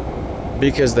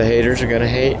because the haters are gonna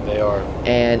hate. They are.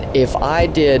 And if I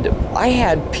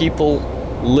had people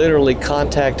literally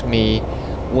contact me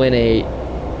when a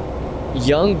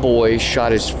young boy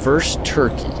shot his first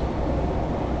turkey,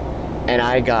 and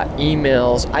I got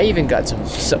emails. I even got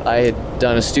I had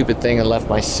done a stupid thing and left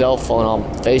my cell phone on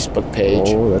the Facebook page.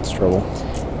 Oh, that's trouble.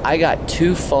 I got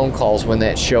 2 phone calls when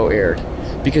that show aired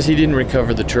because he didn't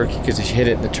recover the turkey because he hit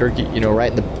it in the turkey, right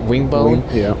in the wing bone.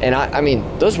 Yeah. And I mean,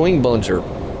 those wing bones are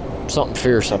something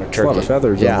fierce on a turkey. There's a lot of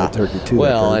feathers on the turkey too.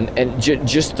 Well, and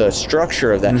just the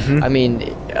structure of that. Mm-hmm. I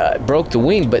mean, broke the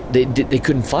wing, but they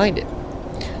couldn't find it.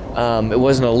 It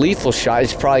wasn't a lethal shot.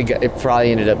 It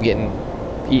probably ended up getting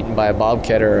eaten by a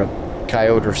bobcat or a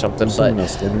coyote or something.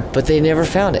 But they never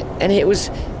found it. And he was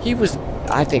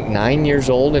I think 9 years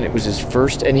old, and it was his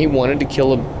first. And he wanted to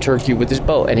kill a turkey with his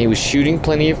bow, and he was shooting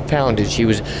plenty of poundage. He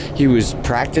was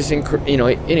practicing.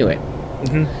 Anyway.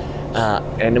 Mm-hmm.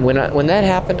 And when that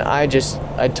happened, I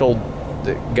told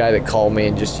the guy that called me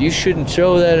and you shouldn't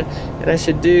show that. And I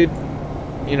said, dude,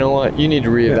 you know what? You need to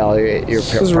reevaluate your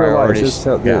priorities.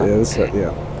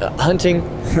 Hunting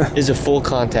is a full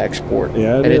contact sport,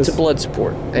 and it's a blood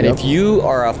sport. And if you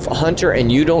are a hunter and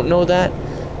you don't know that,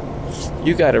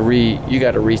 you got to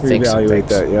rethink some things.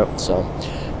 That. Yep. So,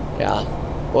 yeah.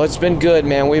 Well, it's been good,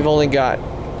 man. We've only got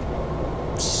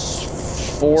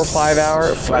 4 or 5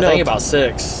 hours. I think about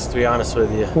 6, to be honest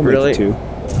with you. We'll really? Make it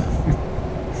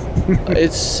 2.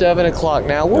 It's 7 o'clock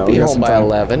now. We'll be home by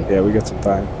 11. Yeah, we got some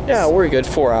time. Yeah, we're good.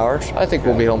 4 hours. I think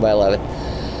we'll be home by 11.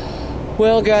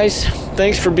 Well, guys,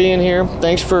 thanks for being here.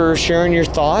 Thanks for sharing your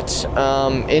thoughts.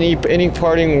 Any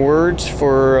parting words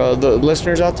for the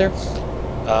listeners out there?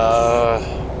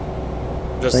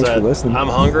 Just thanks for listening. I'm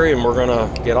hungry, and we're gonna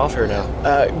get off here now.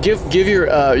 Give your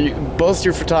both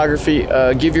your photography.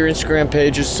 Give your Instagram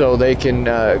pages so they can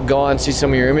go on and see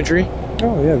some of your imagery.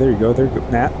 Oh yeah, there you go. There you go,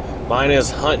 Matt. Mine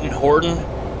is Huntin' Horton.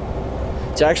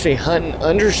 It's actually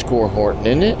Huntin_Horton,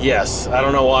 isn't it? Yes. I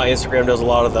don't know why Instagram does a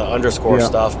lot of the underscore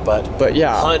stuff, but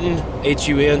yeah. Huntin,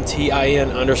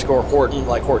 HUNTIN_Horton,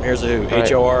 like Horton Hears a Who, right.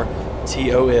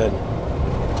 HORTON.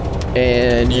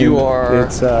 And you are.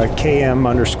 It's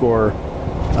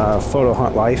KM_Photo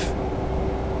Hunt Life.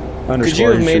 Could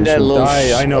you have made that a little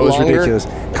I know, longer? It's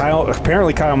ridiculous.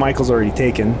 Apparently Kyle Michael's already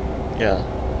taken. Yeah.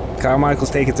 Kyle Michael's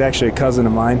taken. It's actually a cousin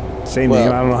of mine. Same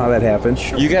name. I don't know how that happened.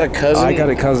 You got a cousin? I got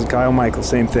a cousin, Kyle Michael.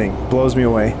 Same thing. Blows me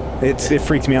away. It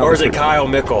freaks me out. Or is it Kyle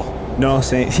Mickle? No,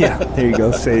 same. Yeah, there you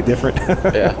go. Say it different.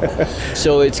 Yeah.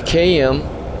 So it's KM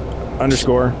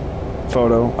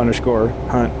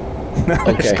 _photo_hunt.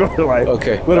 Okay. Life.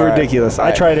 Okay. What ridiculous.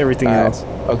 I tried everything else.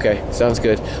 Okay. Sounds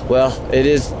good. Well, that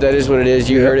is what it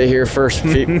is. You heard it here first,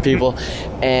 people.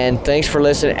 And thanks for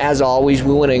listening. As always,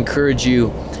 we want to encourage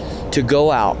you to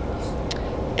go out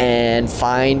and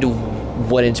find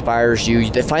what inspires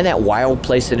you. Find that wild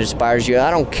place that inspires you.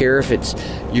 I don't care if it's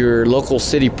your local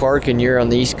city park and you're on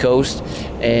the East Coast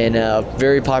and a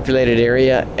very populated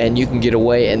area and you can get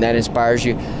away and that inspires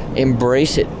you.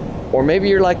 Embrace it. Or maybe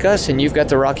you're like us and you've got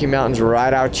the Rocky Mountains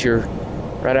right out your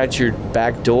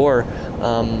back door,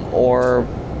 or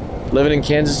living in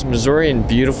Kansas, Missouri in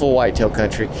beautiful whitetail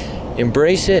country.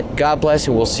 Embrace it. God bless,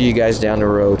 and we'll see you guys down the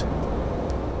road.